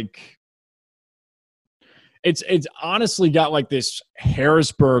 Very like. It's honestly got like this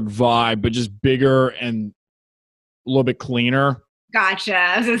Harrisburg vibe, but just bigger and a little bit cleaner. Gotcha.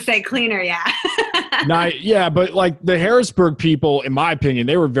 I was gonna say cleaner, yeah. But like the Harrisburg people, in my opinion,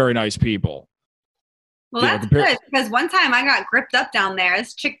 they were very nice people. Well, that's good because one time I got gripped up down there.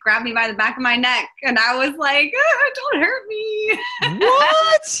 This chick grabbed me by the back of my neck, and I was like, "Don't hurt me."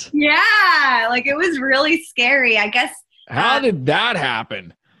 What? Yeah, like it was really scary. I guess. How did that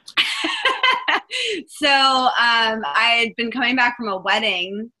happen? So I had been coming back from a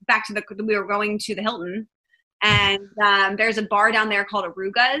wedding. We were going to the Hilton, and there's a bar down there called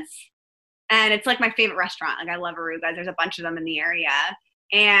Aruga's, and it's like my favorite restaurant. Like I love Aruga's. There's a bunch of them in the area.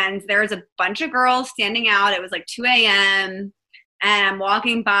 And there was a bunch of girls standing out. It was like 2 a.m. and I'm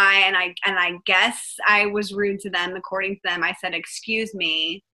walking by and I guess I was rude to them. According to them, I said, "Excuse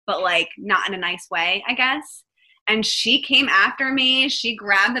me," but like not in a nice way, I guess. And she came after me. She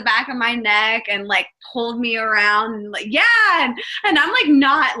grabbed the back of my neck and like pulled me around and like, yeah. And I'm like,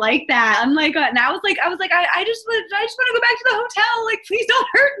 not like that. I'm like, and I was like, I just want to go back to the hotel. Like, please don't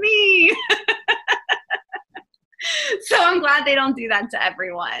hurt me. So I'm glad they don't do that to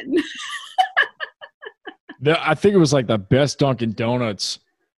everyone. I think it was like the best Dunkin' Donuts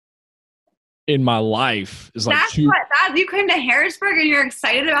in my life. Is like you came to Harrisburg and you're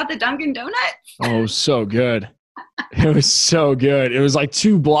excited about the Dunkin' Donuts? Oh, so good. It was so good. It was like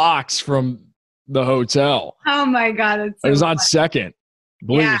 2 blocks from the hotel. Oh my God. It was on 2nd. I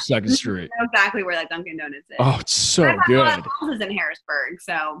believe it was 2nd Street. I know exactly where that Dunkin' Donuts is. Oh, it's so good. My house is in Harrisburg,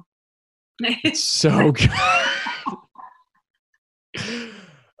 so. It's so good.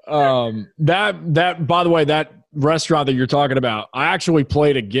 That by the way, that restaurant that you're talking about, I actually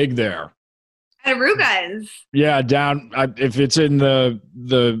played a gig there. At Aruga's. Yeah, if it's in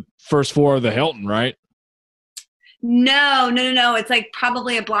the first floor of the Hilton, right? No. It's like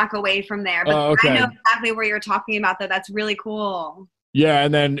probably a block away from there. But okay. I know exactly where you're talking about, though. That's really cool. Yeah,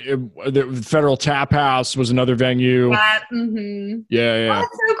 and then the Federal Tap House was another venue. Yeah. Mm-hmm. Yeah. Oh,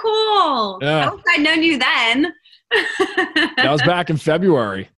 that's so cool. Yeah. I wish I'd known you then. That was back in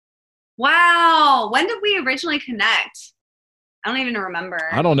February. Wow. When did we originally connect? I don't even remember.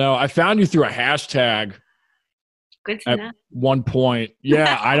 I don't know. I found you through a hashtag. Good to at know. one point.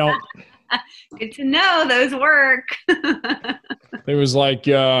 Yeah, I don't. Good to know those work. It was like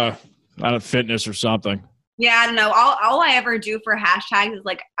I don't know, fitness or something. Yeah, I don't know. All I ever do for hashtags is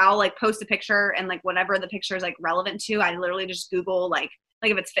like I'll like post a picture and like whatever the picture is like relevant to, I literally just Google like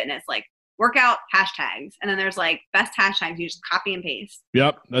if it's fitness, like workout hashtags, and then there's like best hashtags. You just copy and paste.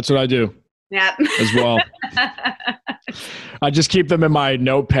 Yep, that's what I do. Yep. As well. I just keep them in my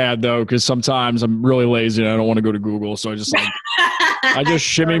notepad though, because sometimes I'm really lazy and I don't want to go to Google, so I just like I just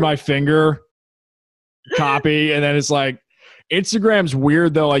shimmy my finger, copy, and then it's like Instagram's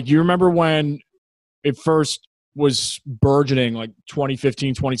weird though. Like you remember when it first was burgeoning, like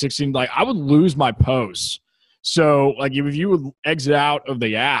 2015, 2016, like I would lose my posts. So like if you would exit out of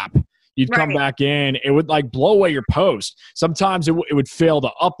the app, you'd come back in, it would like blow away your post. Sometimes it would fail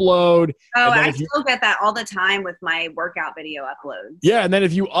to upload. Oh, I still get that all the time with my workout video uploads. Yeah, and then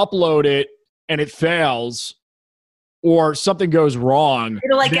if you upload it and it fails or something goes wrong,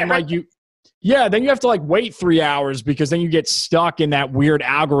 it'll like then then you have to like wait 3 hours because then you get stuck in that weird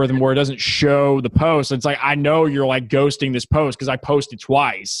algorithm where it doesn't show the post. It's like, I know you're like ghosting this post because I posted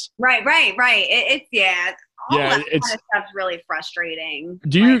twice. Right. It's all that kind of stuff's really frustrating.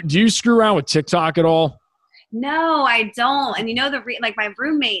 Do you screw around with TikTok at all? No, I don't. And you know, like my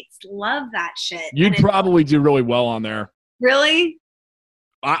roommates love that shit. You'd probably do really well on there. Really?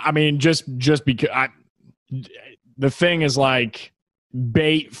 I mean, just because the thing is like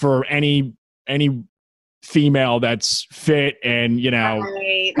bait for any female that's fit and, you know,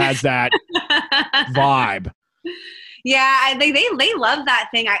 has that vibe. Yeah, they love that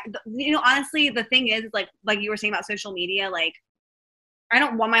thing. Honestly, the thing is like you were saying about social media, like I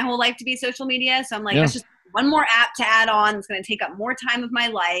don't want my whole life to be social media. So I'm like, that's just one more app to add on. It's going to take up more time of my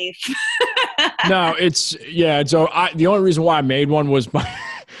life. No, so the only reason why I made one was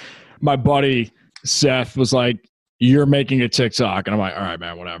my buddy Seth was like, you're making a TikTok. And I'm like, all right,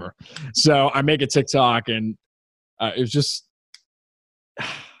 man, whatever. So I make a TikTok and it was just,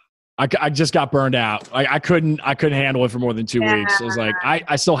 I just got burned out. Like I couldn't handle it for more than 2 weeks. I was like,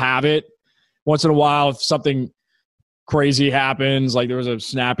 I still have it. Once in a while, if something crazy happens, like there was a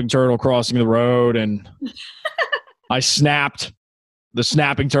snapping turtle crossing the road and I snapped the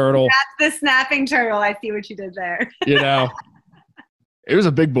snapping turtle. That's the snapping turtle. I see what you did there. You know, it was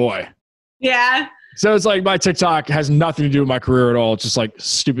a big boy. Yeah. So it's like my TikTok has nothing to do with my career at all. It's just like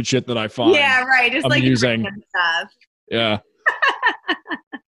stupid shit that I find. Yeah, right. Just amusing. Like stuff. Yeah.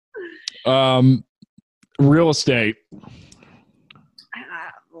 Real estate.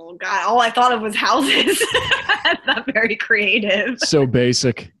 Oh God, all I thought of was houses. That's not very creative. So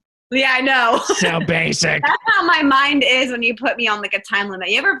basic. Yeah, I know. So basic. That's how my mind is when you put me on like a time limit.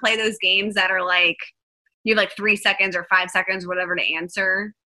 You ever play those games that are like you have like 3 seconds or 5 seconds or whatever to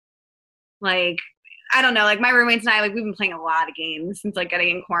answer? Like, I don't know, like my roommates and I, like we've been playing a lot of games since like getting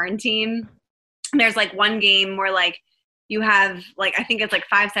in quarantine. And there's like one game where like you have like, I think it's like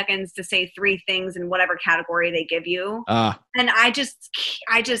 5 seconds to say 3 things in whatever category they give you. And I'm like, I just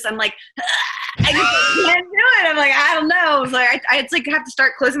can't do it. I'm like, I don't know. So I like have to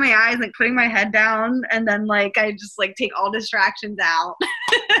start closing my eyes, like putting my head down. And then like, I just like take all distractions out.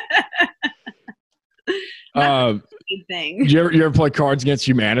 Thing. You ever play Cards Against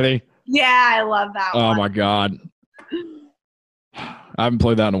Humanity? Yeah, I love that one. Oh my God. I haven't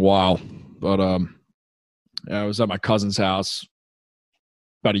played that in a while, but I was at my cousin's house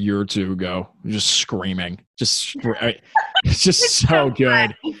about a year or two ago, just screaming. It's just so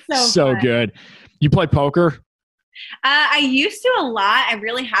good. So good. You play poker? I used to a lot. I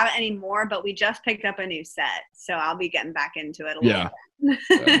really haven't anymore, but we just picked up a new set, so I'll be getting back into it a little bit.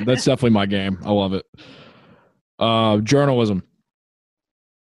 Yeah, that's definitely my game. I love it. Journalism.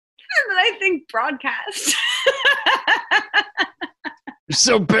 I think broadcast. You're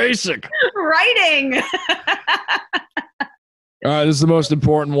so basic. Writing. All right, this is the most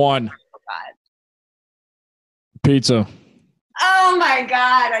important one. Oh, God. Pizza. Oh my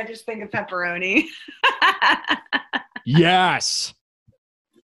God, I just think of pepperoni. Yes.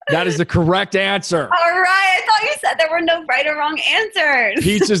 That is the correct answer. All right, I thought you said there were no right or wrong answers.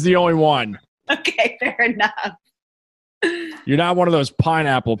 Pizza's the only one. Okay, fair enough. You're not one of those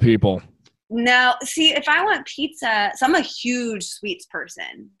pineapple people. No, see, if I want pizza, so I'm a huge sweets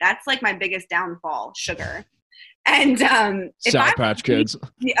person. That's like my biggest downfall, sugar. And if Sour Patch Kids.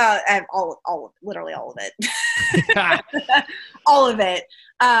 literally all of it. All of it.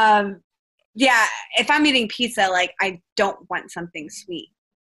 Yeah, if I'm eating pizza, like I don't want something sweet.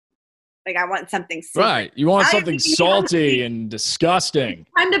 Like I want something sweet. Right. You want something salty and disgusting.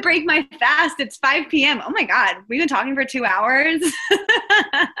 Time to break my fast. It's 5 p.m. Oh my God. We've been talking for 2 hours.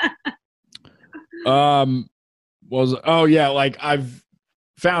 Like I've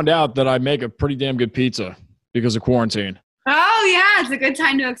found out that I make a pretty damn good pizza because of quarantine. Oh yeah, it's a good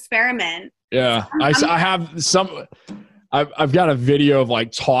time to experiment. Yeah. I have some I've got a video of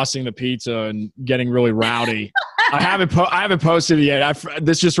like tossing the pizza and getting really rowdy. I haven't posted it yet.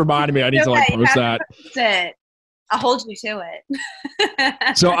 This just reminded me I need to like post that. Post it. I'll hold you to it.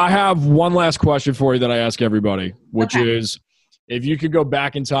 So I have one last question for you that I ask everybody, which is, if you could go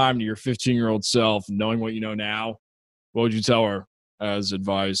back in time to your 15-year-old self, knowing what you know now, what would you tell her as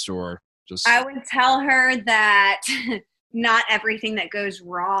advice or just? I would tell her that not everything that goes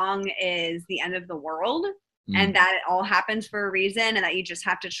wrong is the end of the world. And that it all happens for a reason, and that you just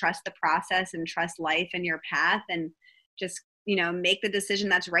have to trust the process and trust life and your path, and just, make the decision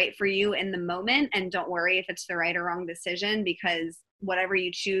that's right for you in the moment, and don't worry if it's the right or wrong decision, because whatever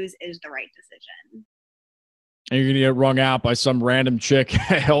you choose is the right decision. And you're going to get wrung out by some random chick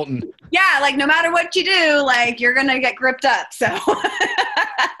at Hilton. Yeah, like no matter what you do, like you're going to get gripped up. So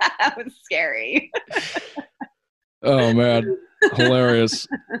that was scary. Oh, man. Hilarious.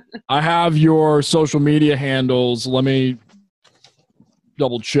 I have your social media handles. Let me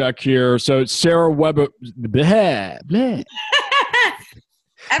double check here. So it's Sarah Weber. Blah, blah.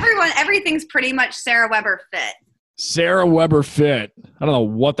 Everything's pretty much Sarah Weber Fit. Sarah Weber Fit. I don't know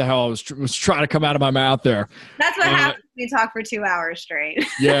what the hell was trying to come out of my mouth there. That's what happens when you talk for 2 hours straight.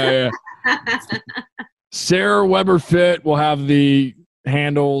 Yeah. Sarah Weber Fit. We'll have the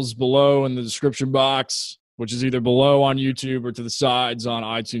handles below in the description box, which is either below on YouTube or to the sides on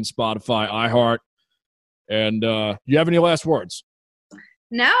iTunes, Spotify, iHeart. And you have any last words?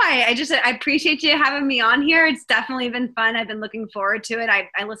 No, I appreciate you having me on here. It's definitely been fun. I've been looking forward to it. I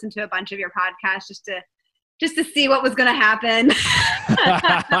listened to a bunch of your podcasts just to see what was going to happen.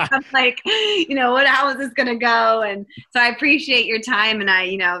 I'm like, how is this going to go? And so I appreciate your time, and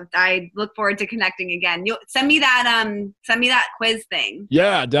I look forward to connecting again. You'll send me that quiz thing.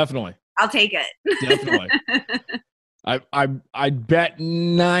 Yeah, definitely. I'll take it. Definitely. I bet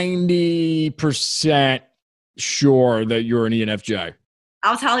 90% sure that you're an ENFJ.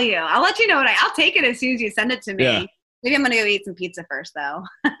 I'll tell you. I'll let you know I'll take it as soon as you send it to me. Yeah. Maybe I'm going to go eat some pizza first, though.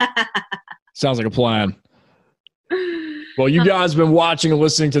 Sounds like a plan. Well, you guys have been watching and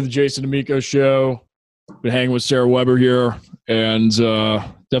listening to the Jason Damico Show. Been hanging with Sarah Weber here, and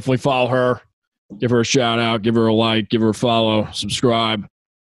definitely follow her. Give her a shout out. Give her a like. Give her a follow. Subscribe.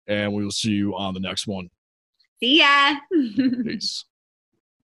 And we will see you on the next one. See ya. Peace.